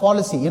have a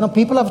policy.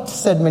 People have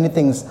said many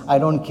things. I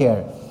don't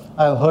care.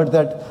 I've heard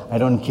that. I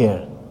don't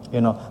care.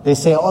 They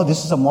say, oh,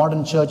 this is a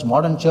modern church.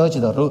 Modern church,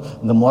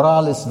 the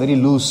morale is very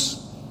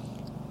loose.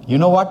 You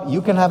know what?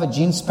 You can have a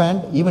jeans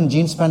pant, even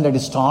jeans pant that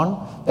is torn.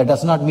 That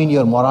does not mean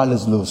your morale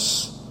is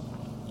loose.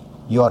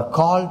 You are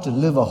called to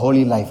live a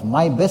holy life.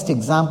 My best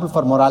example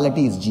for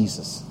morality is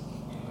Jesus.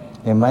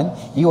 Amen.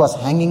 He was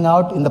hanging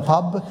out in the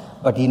pub,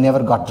 but he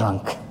never got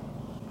drunk.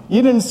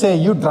 He didn't say,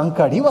 you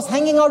drunkard. He was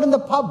hanging out in the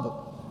pub.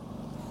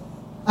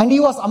 And he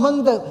was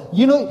among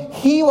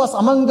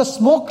the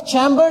smoke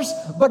chambers,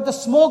 but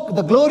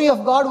the glory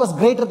of God was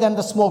greater than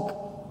the smoke.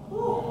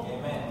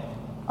 Amen.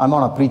 I'm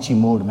on a preachy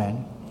mood,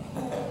 man.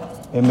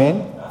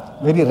 Amen.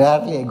 Very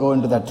rarely I go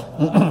into that.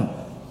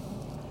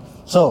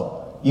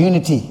 So,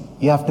 unity.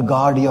 You have to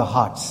guard your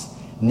hearts.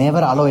 Never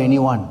allow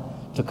anyone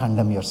to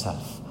condemn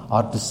yourself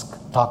or to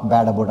talk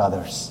bad about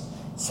others.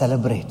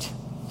 Celebrate.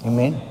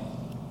 Amen.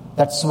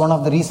 That's one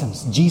of the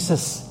reasons.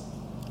 Jesus,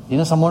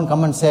 someone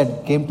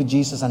came to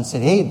Jesus and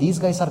said, hey, these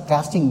guys are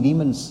casting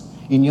demons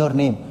in your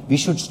name. We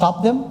should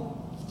stop them.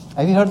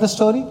 Have you heard the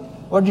story?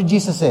 What did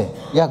Jesus say?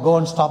 Yeah, go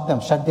and stop them.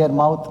 Shut their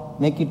mouth.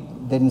 Make it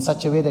in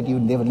such a way that they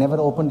will never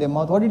open their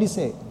mouth. What did he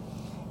say?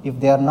 If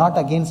they are not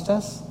against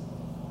us,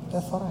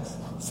 they're for us.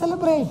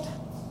 Celebrate.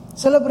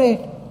 Celebrate.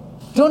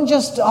 Don't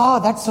just,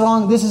 that's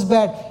wrong, this is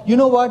bad. You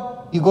know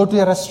what? You go to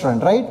a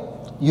restaurant, right?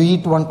 You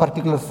eat one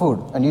particular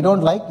food and you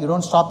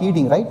don't stop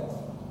eating, right?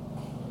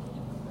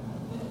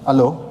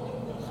 Hello?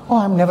 Oh,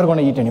 I'm never going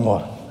to eat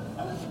anymore.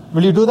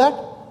 Will you do that?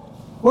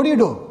 What do?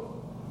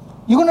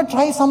 You're going to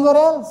try somewhere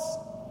else.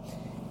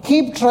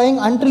 Keep trying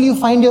until you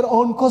find your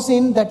own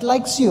cuisine that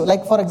likes you.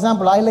 Like, for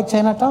example, I like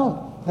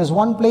Chinatown. There's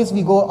one place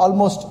we go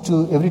almost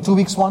to every 2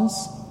 weeks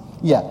once.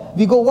 Yeah.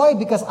 We go, why?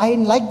 Because I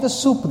like the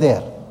soup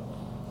there.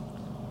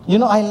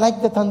 I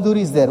like the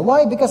tandooris there.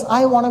 Why? Because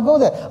I want to go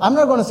there. I'm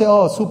not going to say,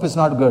 oh, soup is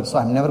not good, so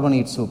I'm never going to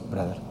eat soup,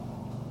 brother.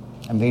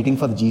 I'm waiting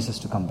for the Jesus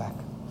to come back.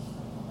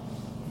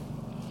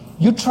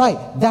 You try.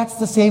 That's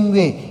the same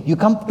way. You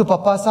come to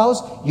Papa's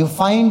house, you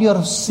find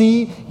your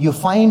seed, you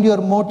find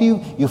your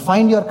motive, you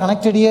find you're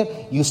connected here,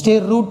 you stay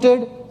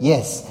rooted.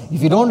 Yes.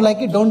 If you don't like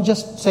it, don't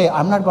just say,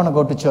 I'm not going to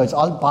go to church.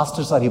 All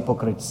pastors are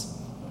hypocrites.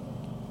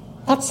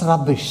 That's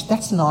rubbish.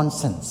 That's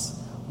nonsense.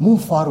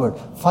 Move forward.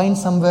 Find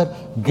somewhere,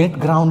 get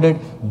grounded,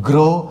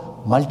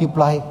 grow,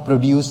 multiply,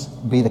 produce,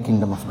 be the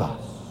kingdom of God.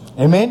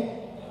 Amen?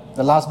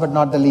 The last but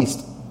not the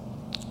least.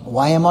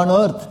 Why am I on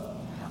earth?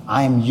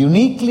 I am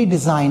uniquely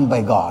designed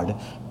by God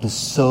to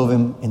serve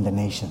Him in the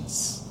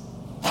nations.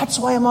 That's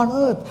why I'm on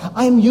earth.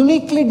 I am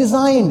uniquely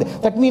designed.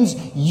 That means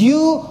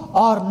you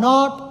are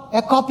not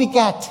a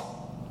copycat.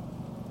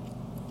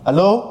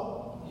 Hello?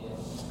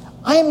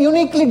 I am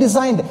uniquely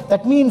designed.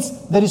 That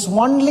means there is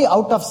only,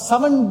 out of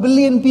 7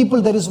 billion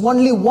people, there is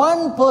only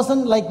one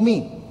person like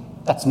me.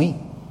 That's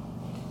me.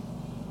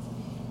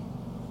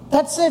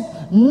 That's it.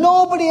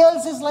 Nobody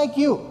else is like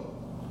you.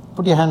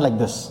 Put your hand like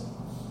this.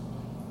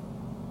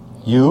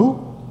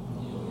 You?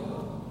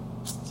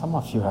 Some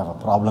of you have a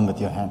problem with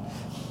your hand.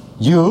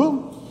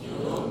 You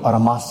are a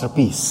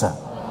masterpiece.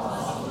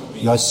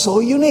 You are so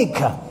unique.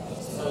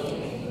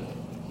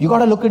 You got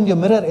to look in your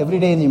mirror every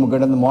day and you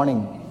get in the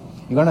morning.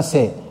 You're going to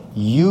say,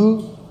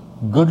 you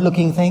good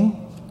looking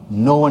thing,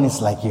 no one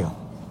is like you.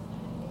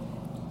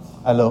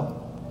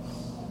 Hello?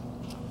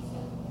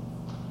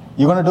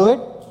 You going to do it?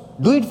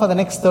 Do it for the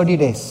next 30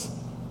 days.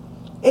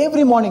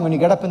 Every morning when you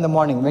get up in the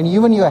morning, when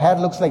even your hair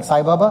looks like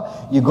Sai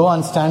Baba, you go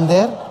and stand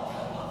there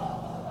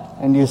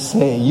and you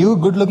say, you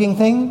good looking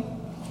thing,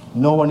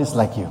 no one is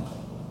like you.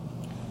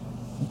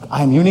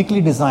 I am uniquely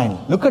designed.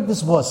 Look at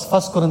this verse,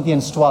 1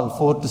 Corinthians 12,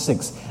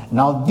 4-6.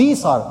 Now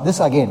this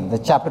again, the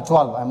chapter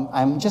 12,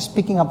 I'm just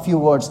picking up few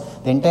words.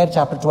 The entire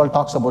chapter 12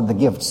 talks about the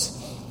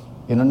gifts.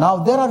 Now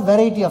there are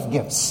variety of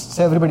gifts.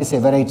 So everybody say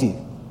variety.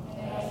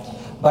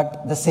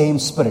 But the same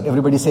Spirit.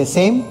 Everybody say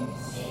same.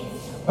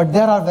 But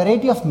there are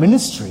variety of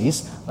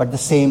ministries, but the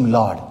same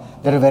Lord.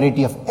 There are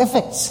variety of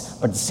effects,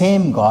 but the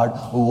same God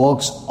who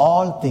works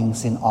all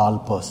things in all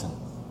person.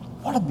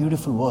 What a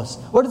beautiful verse.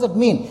 What does that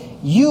mean?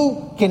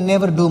 You can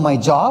never do my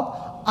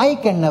job. I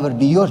can never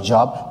do your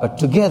job. But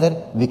together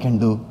we can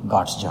do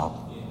God's job.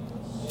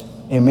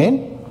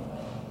 Amen?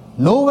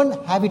 No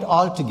one have it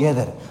all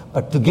together.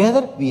 But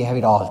together we have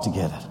it all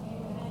together.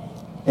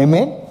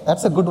 Amen?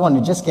 That's a good one.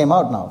 It just came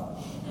out now.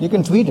 You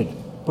can tweet it.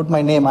 Put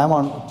my name. I'm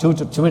on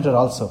Twitter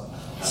also.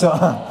 So,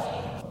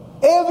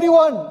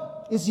 everyone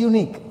is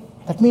unique.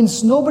 That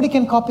means nobody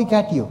can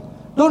copycat you.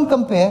 Don't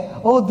compare,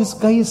 oh, this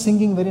guy is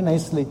singing very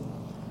nicely.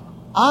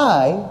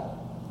 I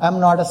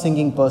am not a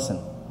singing person.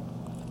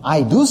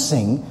 I do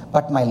sing,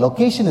 but my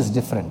location is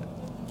different.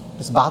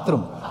 It's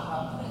bathroom.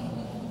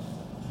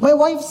 My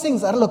wife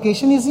sings, her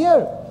location is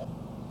here.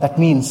 That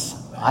means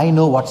I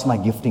know what's my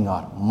gifting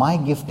are. My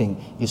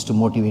gifting is to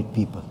motivate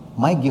people.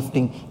 My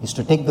gifting is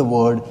to take the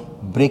word,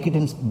 break it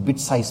in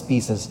bit-sized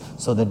pieces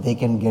so that they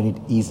can get it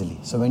easily.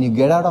 So when you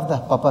get out of the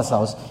Papa's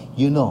house,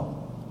 you know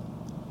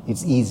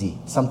it's easy.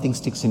 Something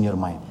sticks in your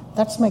mind.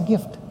 That's my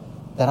gift.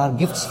 There are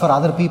gifts for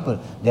other people.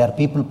 They are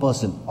people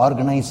person,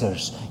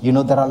 organizers. There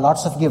are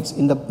lots of gifts.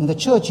 In the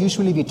church,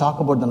 usually we talk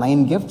about the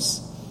 9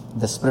 gifts.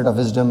 The spirit of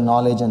wisdom,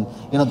 knowledge, and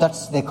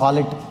they call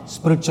it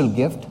spiritual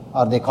gift,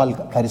 or they call it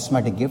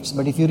charismatic gifts.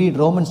 But if you read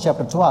Romans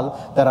chapter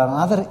 12, there are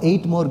another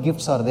 8 more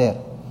gifts are there.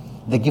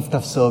 The gift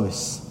of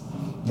service,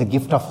 the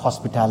gift of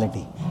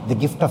hospitality, the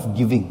gift of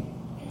giving,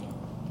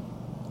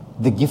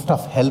 the gift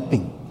of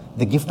helping,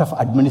 the gift of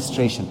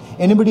administration.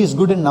 Anybody is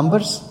good in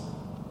numbers?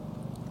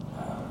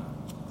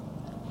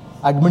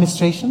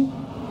 Administration?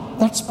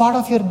 That's part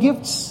of your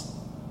gifts.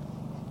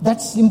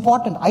 That's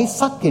important. I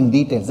suck in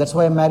details. That's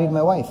why I married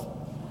my wife.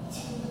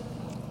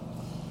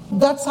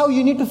 That's how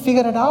you need to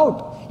figure it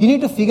out. You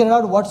need to figure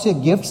out what's your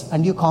gifts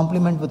and you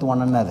complement with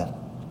one another.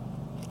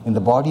 In the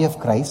body of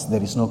Christ,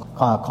 there is no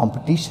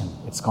competition.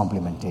 It's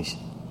complementation.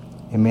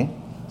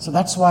 Amen? So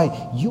that's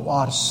why you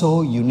are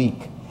so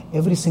unique.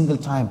 Every single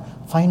time,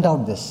 find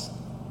out this.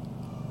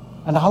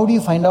 And how do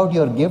you find out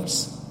your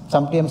gifts?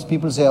 Sometimes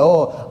people say,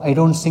 oh, I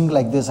don't sing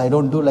like this, I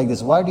don't do like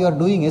this. What you are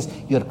doing is,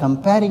 you are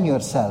comparing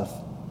yourself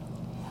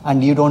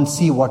and you don't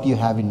see what you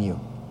have in you.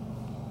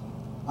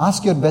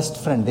 Ask your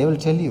best friend, they will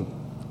tell you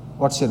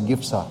what's your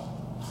gifts are.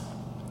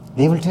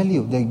 They will tell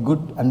you they're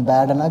good and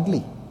bad and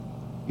ugly.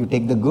 You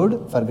take the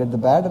good, forget the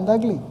bad and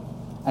ugly,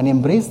 and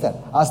embrace that.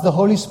 Ask the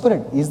Holy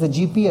Spirit. He is the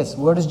GPS.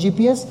 What is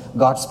GPS?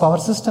 God's power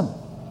system.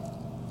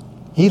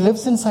 He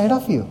lives inside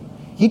of you.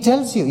 He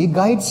tells you. He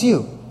guides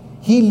you.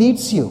 He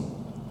leads you.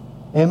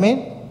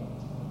 Amen?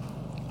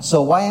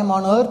 So why I'm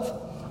on earth?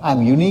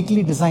 I'm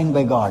uniquely designed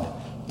by God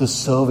to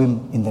serve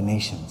Him in the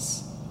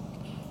nations.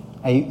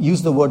 I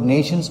use the word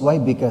nations. Why?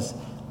 Because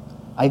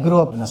I grew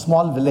up in a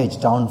small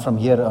village down from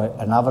here,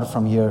 an hour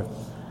from here.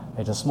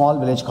 It's a small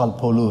village called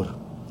Polur.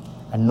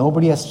 And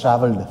nobody has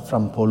traveled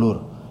from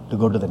Polur to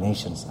go to the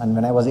nations. And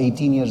when I was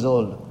 18 years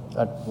old,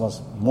 that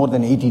was more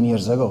than 18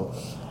 years ago,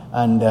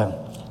 and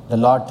the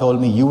Lord told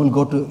me, you will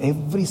go to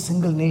every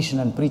single nation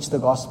and preach the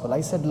gospel.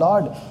 I said,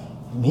 Lord,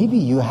 maybe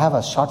you have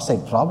a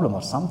short-sight problem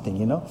or something,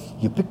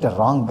 You picked a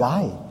wrong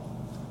guy.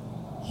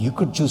 You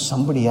could choose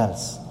somebody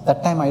else.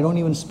 That time I don't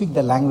even speak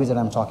the language that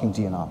I'm talking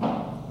to you now.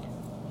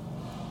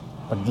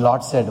 But the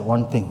Lord said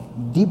one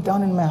thing, deep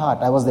down in my heart.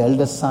 I was the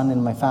eldest son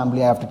in my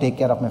family. I have to take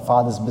care of my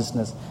father's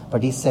business.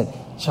 But He said,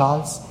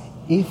 Charles,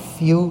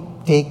 if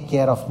you take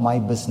care of my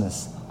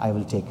business, I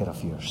will take care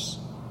of yours.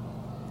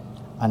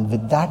 And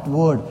with that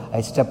word, I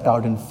stepped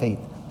out in faith.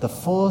 The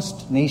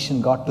first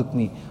nation God took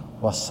me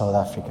was South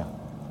Africa.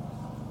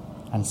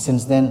 And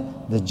since then,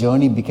 the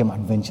journey became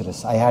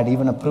adventurous. I had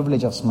even a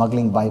privilege of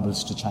smuggling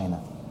Bibles to China.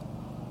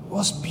 It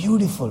was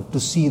beautiful to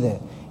see there.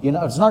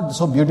 It's not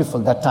so beautiful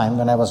that time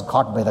when I was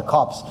caught by the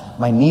cops.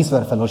 My knees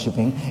were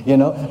fellowshipping,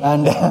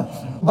 and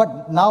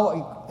but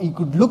now you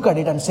could look at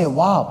it and say,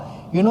 wow,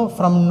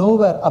 from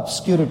nowhere,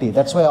 obscurity.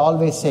 That's why I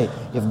always say,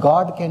 if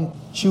God can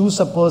choose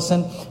a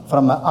person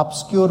from an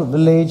obscure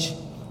village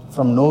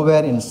from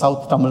nowhere in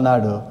South Tamil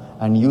Nadu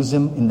and use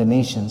him in the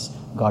nations,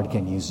 God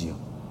can use you.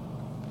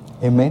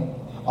 Amen?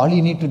 All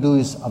you need to do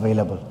is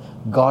available.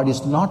 God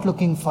is not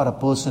looking for a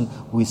person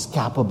who is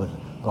capable.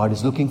 God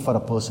is looking for a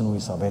person who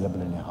is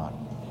available in your heart.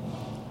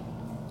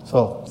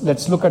 So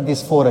let's look at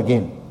these 4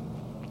 again.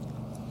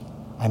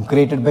 I'm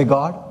created by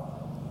God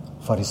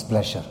for His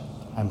pleasure.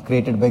 I'm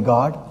created by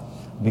God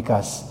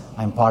because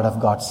I'm part of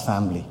God's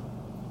family.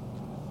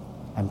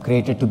 I'm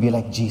created to be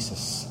like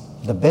Jesus.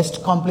 The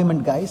best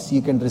compliment, guys,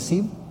 you can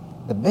receive,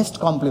 the best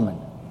compliment.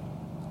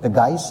 The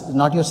guys,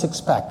 not your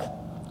 6-pack.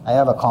 I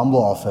have a combo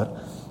offer,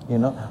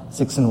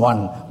 6 in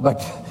 1.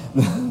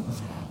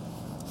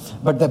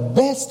 But the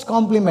best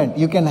compliment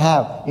you can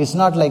have is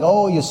not like,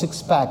 oh, your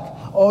 6-pack.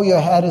 Oh, your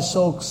hair is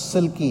so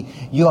silky.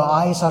 Your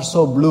eyes are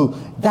so blue.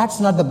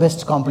 That's not the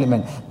best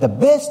compliment. The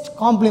best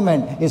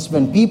compliment is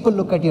when people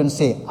look at you and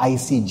say, I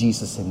see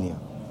Jesus in you.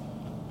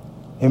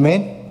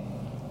 Amen?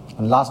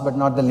 And last but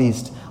not the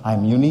least, I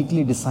am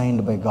uniquely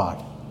designed by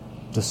God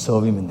to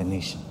serve Him in the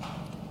nation.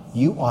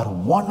 You are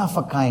one of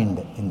a kind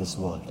in this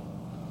world.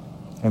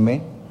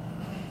 Amen?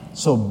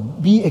 So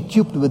be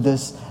equipped with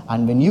this.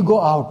 And when you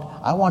go out,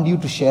 I want you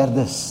to share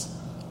this.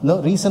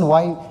 The reason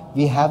why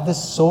we have this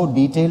so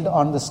detailed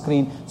on the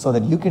screen so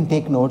that you can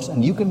take notes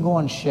and you can go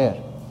and share.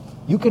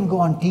 You can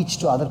go and teach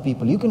to other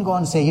people. You can go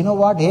and say, you know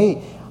what?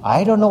 Hey,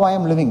 I don't know why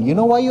I'm living. You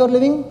know why you're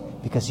living?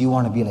 Because you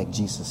want to be like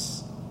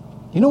Jesus.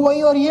 You know why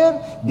you're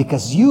here?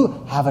 Because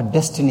you have a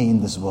destiny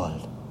in this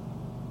world.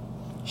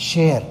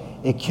 Share,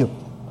 equip.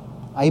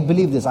 I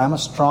believe this. I'm a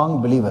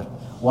strong believer.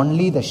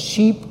 Only the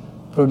sheep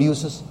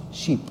produces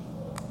sheep.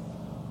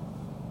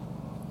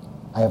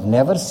 I have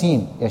never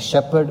seen a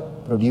shepherd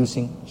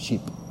producing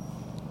sheep.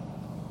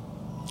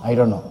 I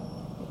don't know.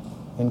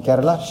 In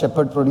Kerala,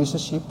 shepherd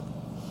produces sheep?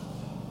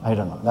 I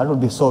don't know. That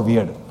would be so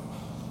weird.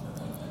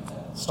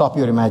 Stop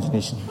your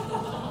imagination.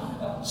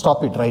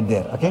 Stop it right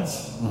there, okay?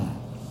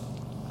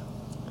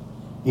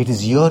 It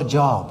is your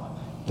job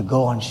to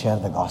go and share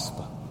the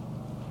gospel.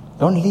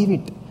 Don't leave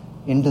it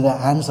into the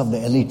hands of the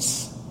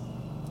elites.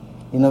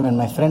 When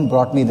my friend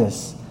brought me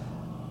this,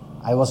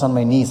 I was on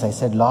my knees. I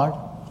said, Lord,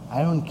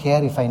 I don't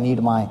care if I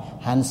need my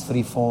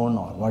hands-free phone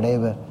or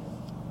whatever.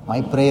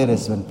 My prayer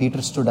is when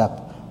Peter stood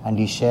up and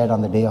he shared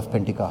on the day of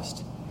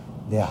Pentecost,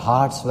 their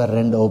hearts were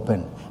rent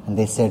open and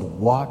they said,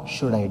 what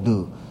should I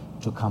do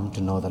to come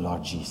to know the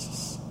Lord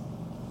Jesus?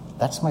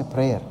 That's my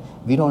prayer.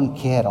 We don't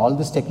care. All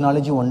this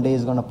technology one day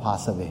is going to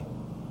pass away.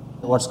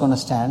 What's going to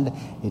stand?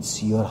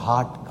 It's your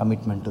heart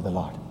commitment to the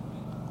Lord.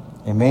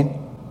 Amen?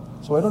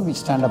 So why don't we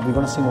stand up? We're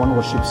going to sing one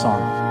worship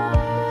song.